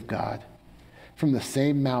likeness of God. From the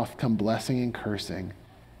same mouth come blessing and cursing.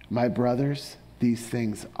 My brothers, these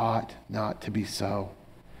things ought not to be so.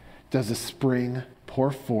 Does a spring pour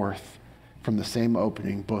forth from the same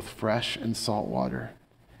opening both fresh and salt water?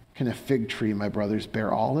 Can a fig tree, my brothers,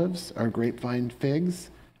 bear olives, or a grapevine figs?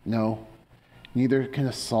 No, neither can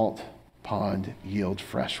a salt pond yield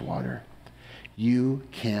fresh water. You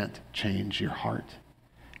can't change your heart.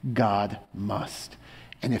 God must.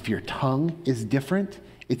 And if your tongue is different,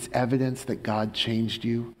 it's evidence that God changed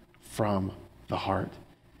you from the heart.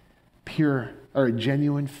 Pure or a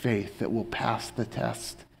genuine faith that will pass the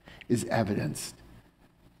test is evidenced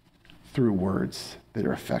through words that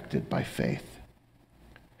are affected by faith.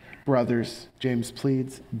 Brothers, James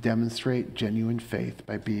pleads, demonstrate genuine faith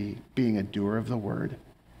by being a doer of the word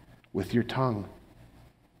with your tongue.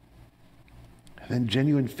 And then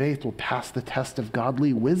genuine faith will pass the test of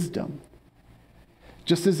godly wisdom.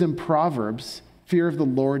 Just as in Proverbs, fear of the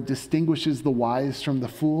Lord distinguishes the wise from the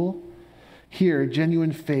fool, here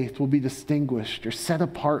genuine faith will be distinguished or set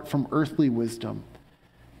apart from earthly wisdom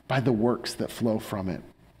by the works that flow from it.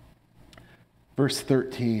 Verse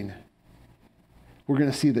 13, we're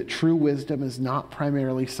going to see that true wisdom is not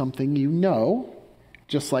primarily something you know,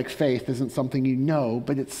 just like faith isn't something you know,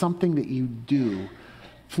 but it's something that you do,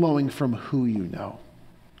 flowing from who you know.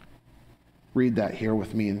 Read that here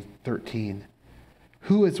with me in 13.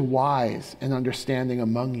 Who is wise and understanding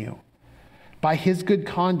among you? By his good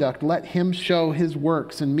conduct, let him show his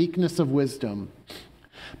works in meekness of wisdom.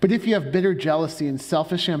 But if you have bitter jealousy and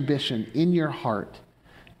selfish ambition in your heart,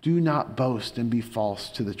 do not boast and be false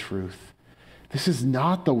to the truth. This is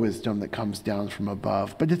not the wisdom that comes down from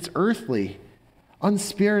above, but it's earthly,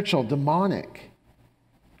 unspiritual, demonic.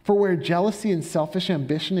 For where jealousy and selfish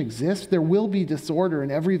ambition exist, there will be disorder in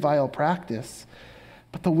every vile practice.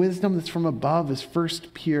 But the wisdom that's from above is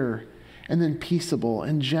first pure, and then peaceable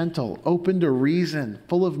and gentle, open to reason,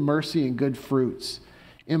 full of mercy and good fruits,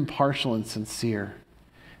 impartial and sincere.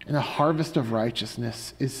 And a harvest of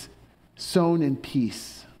righteousness is sown in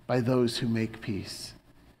peace by those who make peace.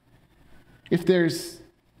 If there's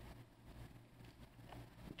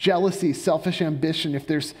jealousy, selfish ambition, if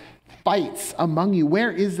there's fights among you,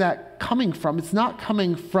 where is that coming from? It's not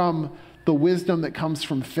coming from the wisdom that comes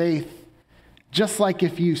from faith. Just like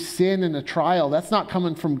if you sin in a trial, that's not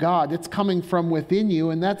coming from God. It's coming from within you,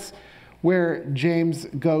 and that's where James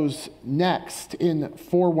goes next in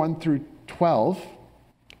 4:1 through 12.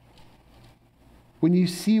 When you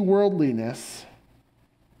see worldliness,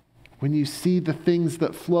 when you see the things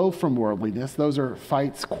that flow from worldliness, those are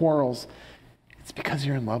fights, quarrels, it's because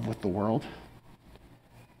you're in love with the world.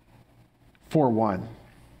 4:1,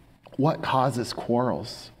 what causes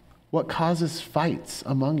quarrels? What causes fights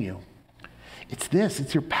among you?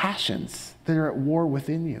 It's your passions that are at war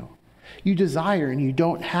within you. You desire and you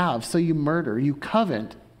don't have, so you murder. You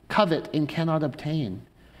covet and cannot obtain,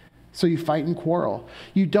 so you fight and quarrel.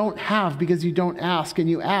 You don't have because you don't ask, and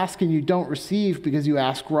you ask and you don't receive because you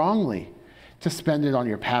ask wrongly to spend it on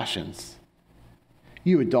your passions.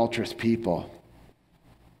 You adulterous people,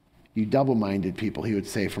 you double-minded people, he would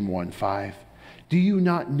say from 1:5. Do you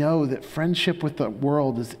not know that friendship with the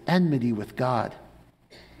world is enmity with God?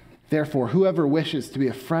 Therefore, whoever wishes to be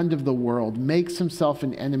a friend of the world makes himself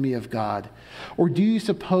an enemy of God. Or do you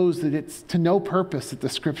suppose that it's to no purpose that the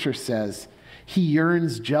scripture says, he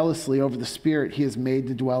yearns jealously over the Spirit he has made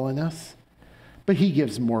to dwell in us? But he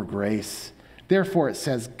gives more grace. Therefore it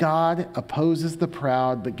says, God opposes the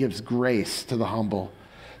proud, but gives grace to the humble.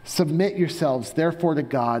 Submit yourselves therefore to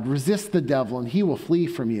God. Resist the devil, and he will flee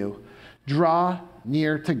from you. Draw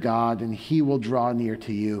near to God, and he will draw near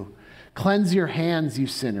to you. Cleanse your hands, you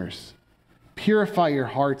sinners. Purify your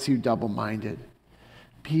hearts, you double-minded.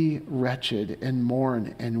 Be wretched and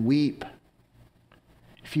mourn and weep.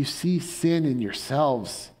 If you see sin in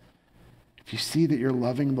yourselves, if you see that you're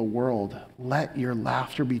loving the world, let your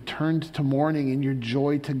laughter be turned to mourning and your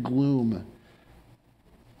joy to gloom.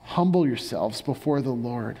 Humble yourselves before the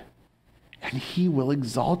Lord, and he will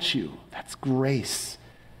exalt you. That's grace.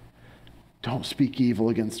 Don't speak evil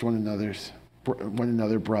against one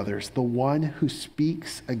another, brothers. The one who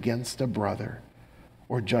speaks against a brother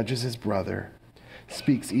or judges his brother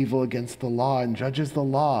speaks evil against the law and judges the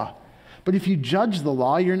law. But if you judge the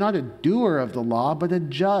law, you're not a doer of the law, but a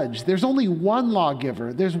judge. There's only one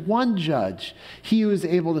lawgiver. There's one judge, he who is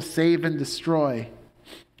able to save and destroy.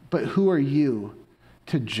 But who are you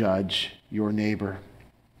to judge your neighbor?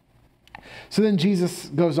 So then Jesus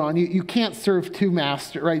goes on, you can't serve two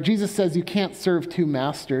masters, right? Jesus says you can't serve two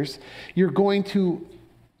masters. You're going to,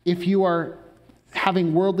 if you are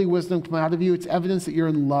having worldly wisdom come out of you, it's evidence that you're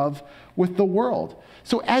in love with the world.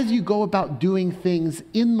 So as you go about doing things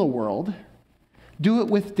in the world, do it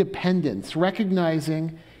with dependence,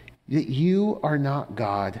 recognizing that you are not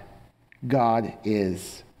God. God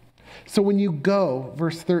is. So when you go,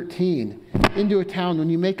 verse 13, into a town, when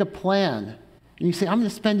you make a plan, and you say, I'm going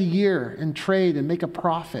to spend a year and trade and make a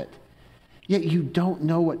profit, yet you don't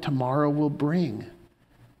know what tomorrow will bring.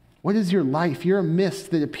 What is your life? You're a mist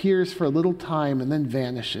that appears for a little time and then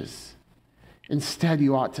vanishes. Instead,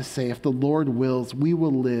 you ought to say, if the Lord wills, we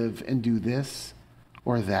will live and do this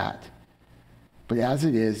or that. But as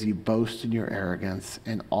it is, you boast in your arrogance,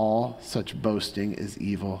 and all such boasting is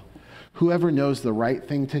evil. Whoever knows the right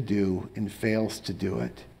thing to do and fails to do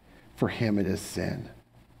it, for him it is sin.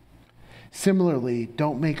 Similarly,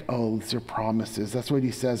 don't make oaths or promises. That's what he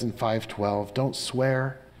says in 5:12. Don't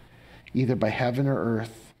swear either by heaven or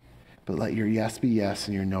earth, but let your yes be yes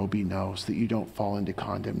and your no be no, so that you don't fall into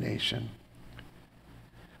condemnation.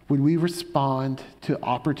 When we respond to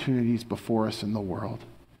opportunities before us in the world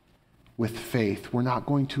with faith, we're not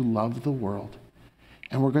going to love the world,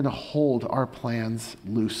 and we're going to hold our plans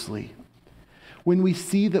loosely. When we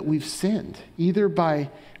see that we've sinned, either by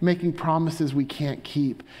making promises we can't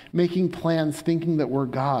keep, making plans thinking that we're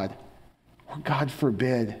God, or God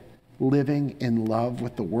forbid, living in love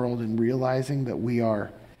with the world and realizing that we are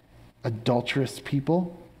adulterous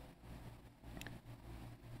people,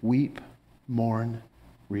 weep, mourn,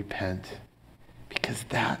 repent, because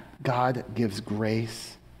that God gives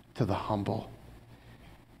grace to the humble.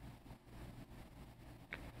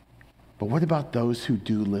 But what about those who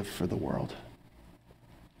do live for the world?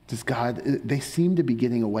 They seem to be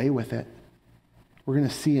getting away with it. We're going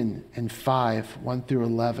to see in 5, 1 through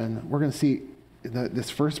 11, we're going to see this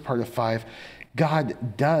first part of 5,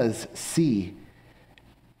 God does see.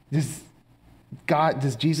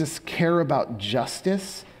 Does Jesus care about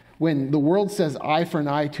justice? When the world says eye for an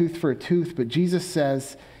eye, tooth for a tooth, but Jesus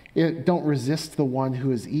says, don't resist the one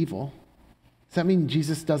who is evil. Does that mean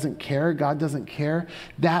Jesus doesn't care? God doesn't care?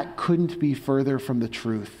 That couldn't be further from the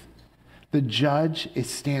truth. The judge is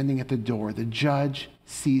standing at the door. The judge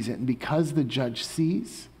sees it. And because the judge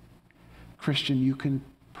sees, Christian, you can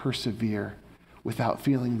persevere without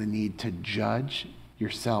feeling the need to judge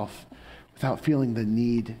yourself, without feeling the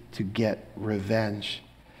need to get revenge,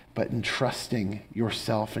 but entrusting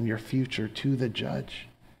yourself and your future to the judge.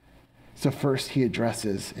 So first he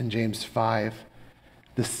addresses in James 5,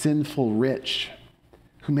 the sinful rich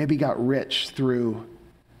who maybe got rich through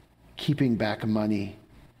keeping back money,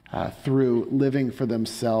 through living for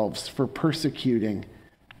themselves, for persecuting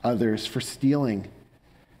others, for stealing.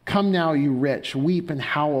 Come now, you rich, weep and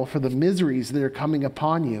howl for the miseries that are coming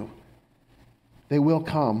upon you. They will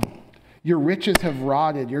come. Your riches have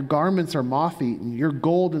rotted, your garments are moth-eaten, your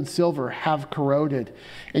gold and silver have corroded,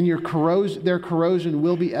 and their corrosion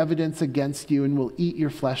will be evidence against you and will eat your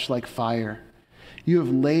flesh like fire. You have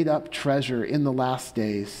laid up treasure in the last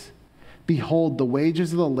days. Behold, the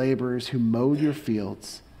wages of the laborers who mowed your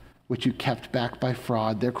fields, which you kept back by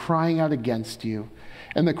fraud, they're crying out against you.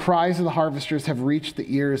 And the cries of the harvesters have reached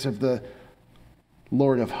the ears of the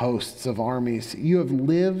Lord of hosts, of armies. You have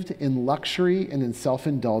lived in luxury and in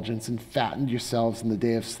self-indulgence and fattened yourselves in the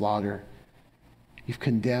day of slaughter. You've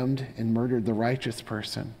condemned and murdered the righteous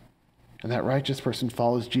person. And that righteous person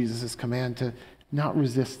follows Jesus' command to not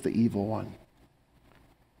resist the evil one.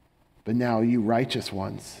 But now, you righteous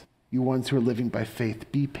ones, you ones who are living by faith,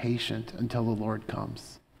 be patient until the Lord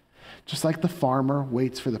comes. Just like the farmer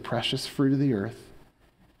waits for the precious fruit of the earth,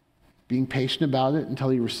 being patient about it until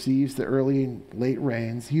he receives the early and late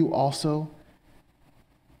rains, you also,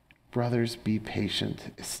 brothers, be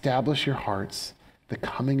patient. Establish your hearts. The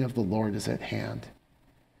coming of the Lord is at hand.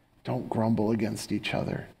 Don't grumble against each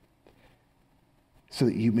other, so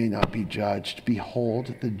that you may not be judged.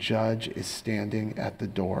 Behold, the judge is standing at the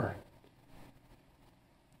door.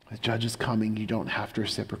 The judge is coming. You don't have to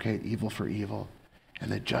reciprocate evil for evil.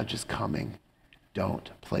 And the judge is coming. Don't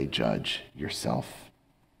play judge yourself.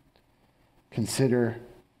 Consider,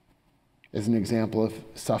 as an example of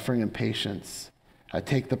suffering and patience,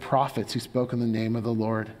 take the prophets who spoke in the name of the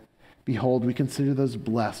Lord. Behold, we consider those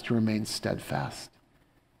blessed who remain steadfast.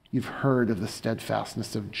 You've heard of the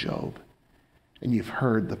steadfastness of Job, and you've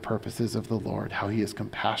heard the purposes of the Lord, how he is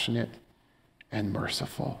compassionate and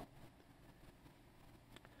merciful.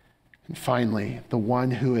 And finally, the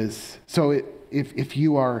one who is, if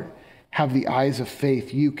you have the eyes of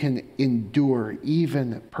faith, you can endure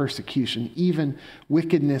even persecution, even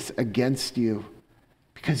wickedness against you,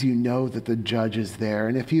 because you know that the judge is there.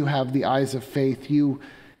 And if you have the eyes of faith, you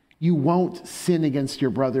won't sin against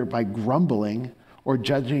your brother by grumbling or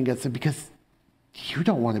judging against him, because you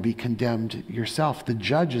don't want to be condemned yourself. The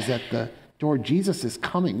judge is at the door. Jesus is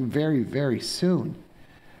coming very, very soon.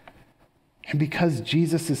 And because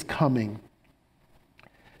Jesus is coming,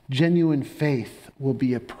 genuine faith will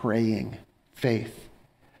be a praying faith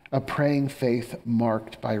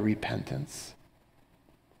marked by repentance.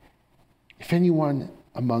 If anyone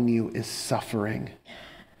among you is suffering,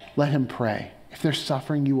 let him pray. If they're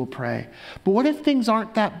suffering, you will pray. But what if things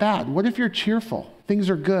aren't that bad? What if you're cheerful? Things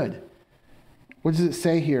are good. What does it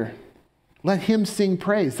say here? Let him sing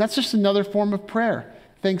praise. That's just another form of prayer.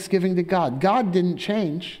 Thanksgiving to God. God didn't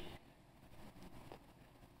change.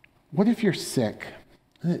 What if you're sick?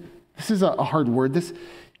 This is a hard word. It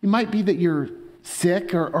might be that you're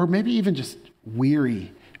sick or maybe even just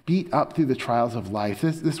weary, beat up through the trials of life.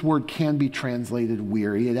 This word can be translated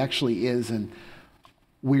weary. It actually is in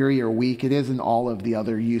weary or weak. It is in all of the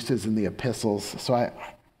other uses in the epistles. So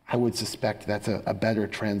I would suspect that's a better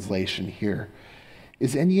translation here.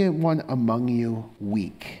 Is anyone among you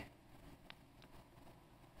weak?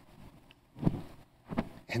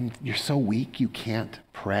 And you're so weak you can't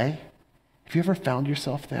pray? Have you ever found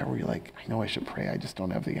yourself there where you're like, I know I should pray, I just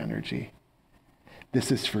don't have the energy?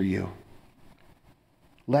 This is for you.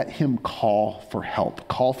 Let him call for help.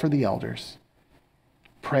 Call for the elders.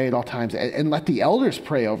 Pray at all times. And let the elders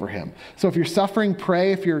pray over him. So if you're suffering,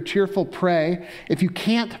 pray. If you're cheerful, pray. If you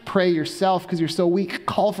can't pray yourself because you're so weak,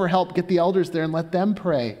 call for help. Get the elders there and let them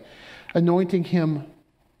pray, anointing him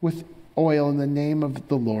with oil in the name of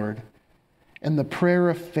the Lord. And the prayer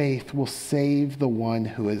of faith will save the one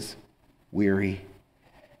who is weary.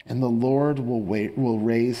 And the Lord will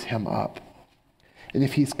raise him up. And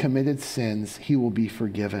if he's committed sins, he will be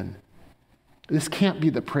forgiven. This can't be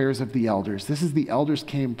the prayers of the elders. This is the elders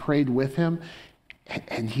came, prayed with him,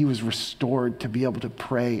 and he was restored to be able to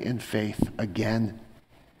pray in faith again.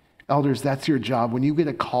 Elders, that's your job. When you get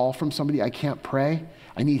a call from somebody, I can't pray,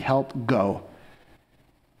 I need help, go.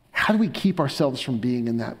 How do we keep ourselves from being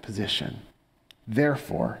in that position?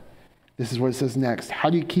 Therefore, this is what it says next. How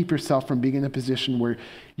do you keep yourself from being in a position where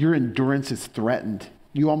your endurance is threatened?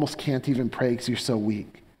 You almost can't even pray because you're so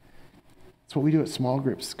weak. It's what we do at small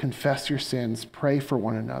groups. Confess your sins, pray for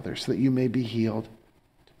one another so that you may be healed.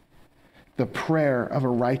 The prayer of a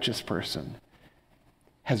righteous person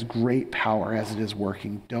has great power as it is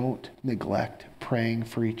working. Don't neglect praying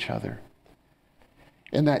for each other.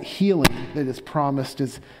 And that healing that is promised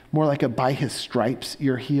is more like a by his stripes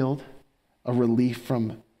you're healed, a relief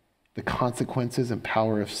from the consequences and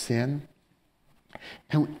power of sin.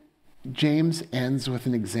 And James ends with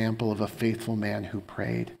an example of a faithful man who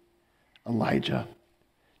prayed. Elijah.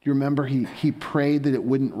 Do you remember he prayed that it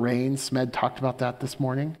wouldn't rain? Smed talked about that this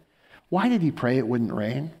morning. Why did he pray it wouldn't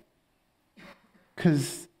rain?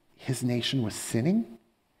 Because his nation was sinning?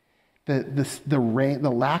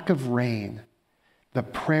 The lack of rain, the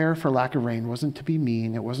prayer for lack of rain wasn't to be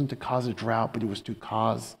mean. It wasn't to cause a drought, but it was to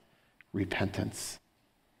cause repentance.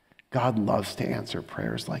 God loves to answer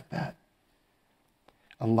prayers like that.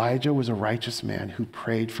 Elijah was a righteous man who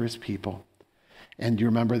prayed for his people. And you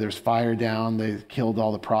remember there's fire down, they killed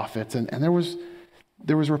all the prophets, and there was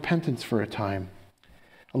repentance for a time.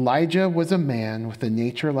 Elijah was a man with a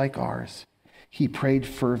nature like ours. He prayed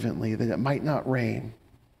fervently that it might not rain.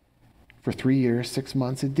 For 3 years, 6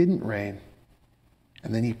 months, it didn't rain.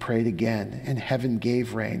 And then he prayed again, and heaven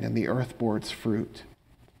gave rain, and the earth bore its fruit.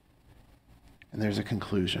 And there's a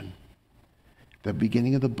conclusion. The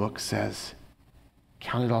beginning of the book says,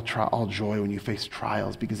 count it all joy when you face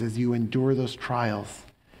trials, because as you endure those trials,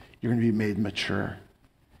 you're going to be made mature.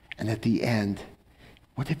 And at the end,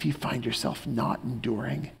 what if you find yourself not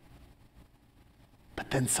enduring, but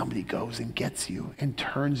then somebody goes and gets you and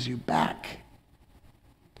turns you back?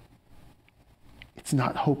 It's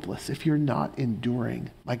not hopeless. If you're not enduring,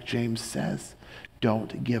 like James says,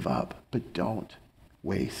 don't give up, but don't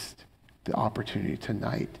waste the opportunity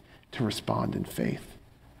tonight to respond in faith.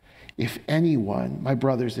 If anyone, my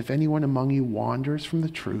brothers, if anyone among you wanders from the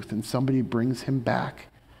truth and somebody brings him back,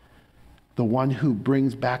 the one who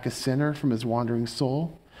brings back a sinner from his wandering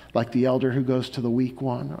soul, like the elder who goes to the weak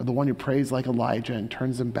one, or the one who prays like Elijah and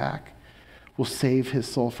turns him back, will save his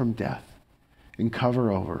soul from death and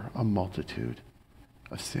cover over a multitude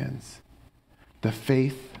of sins. The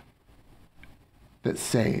faith that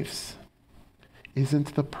saves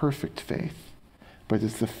isn't the perfect faith, but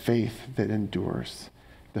it's the faith that endures.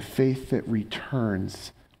 The faith that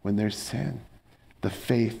returns when there's sin. The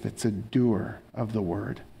faith that's a doer of the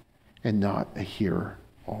word and not a hearer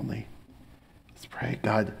only. Let's pray.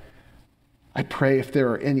 God, I pray if there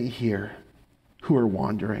are any here who are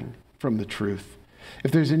wandering from the truth,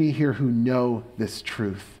 if there's any here who know this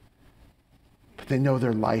truth, but they know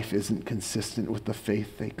their life isn't consistent with the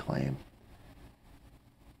faith they claim,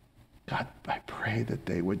 God, I pray that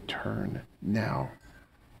they would turn now.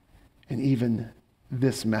 And even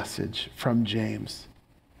this message from James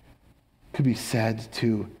could be said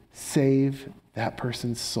to save that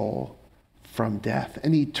person's soul from death,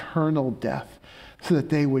 an eternal death, so that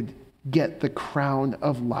they would get the crown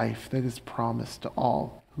of life that is promised to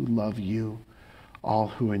all who love you, all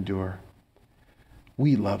who endure.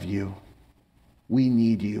 We love you. We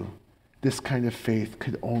need you. This kind of faith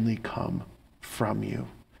could only come from you.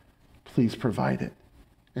 Please provide it.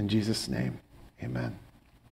 In Jesus' name, amen.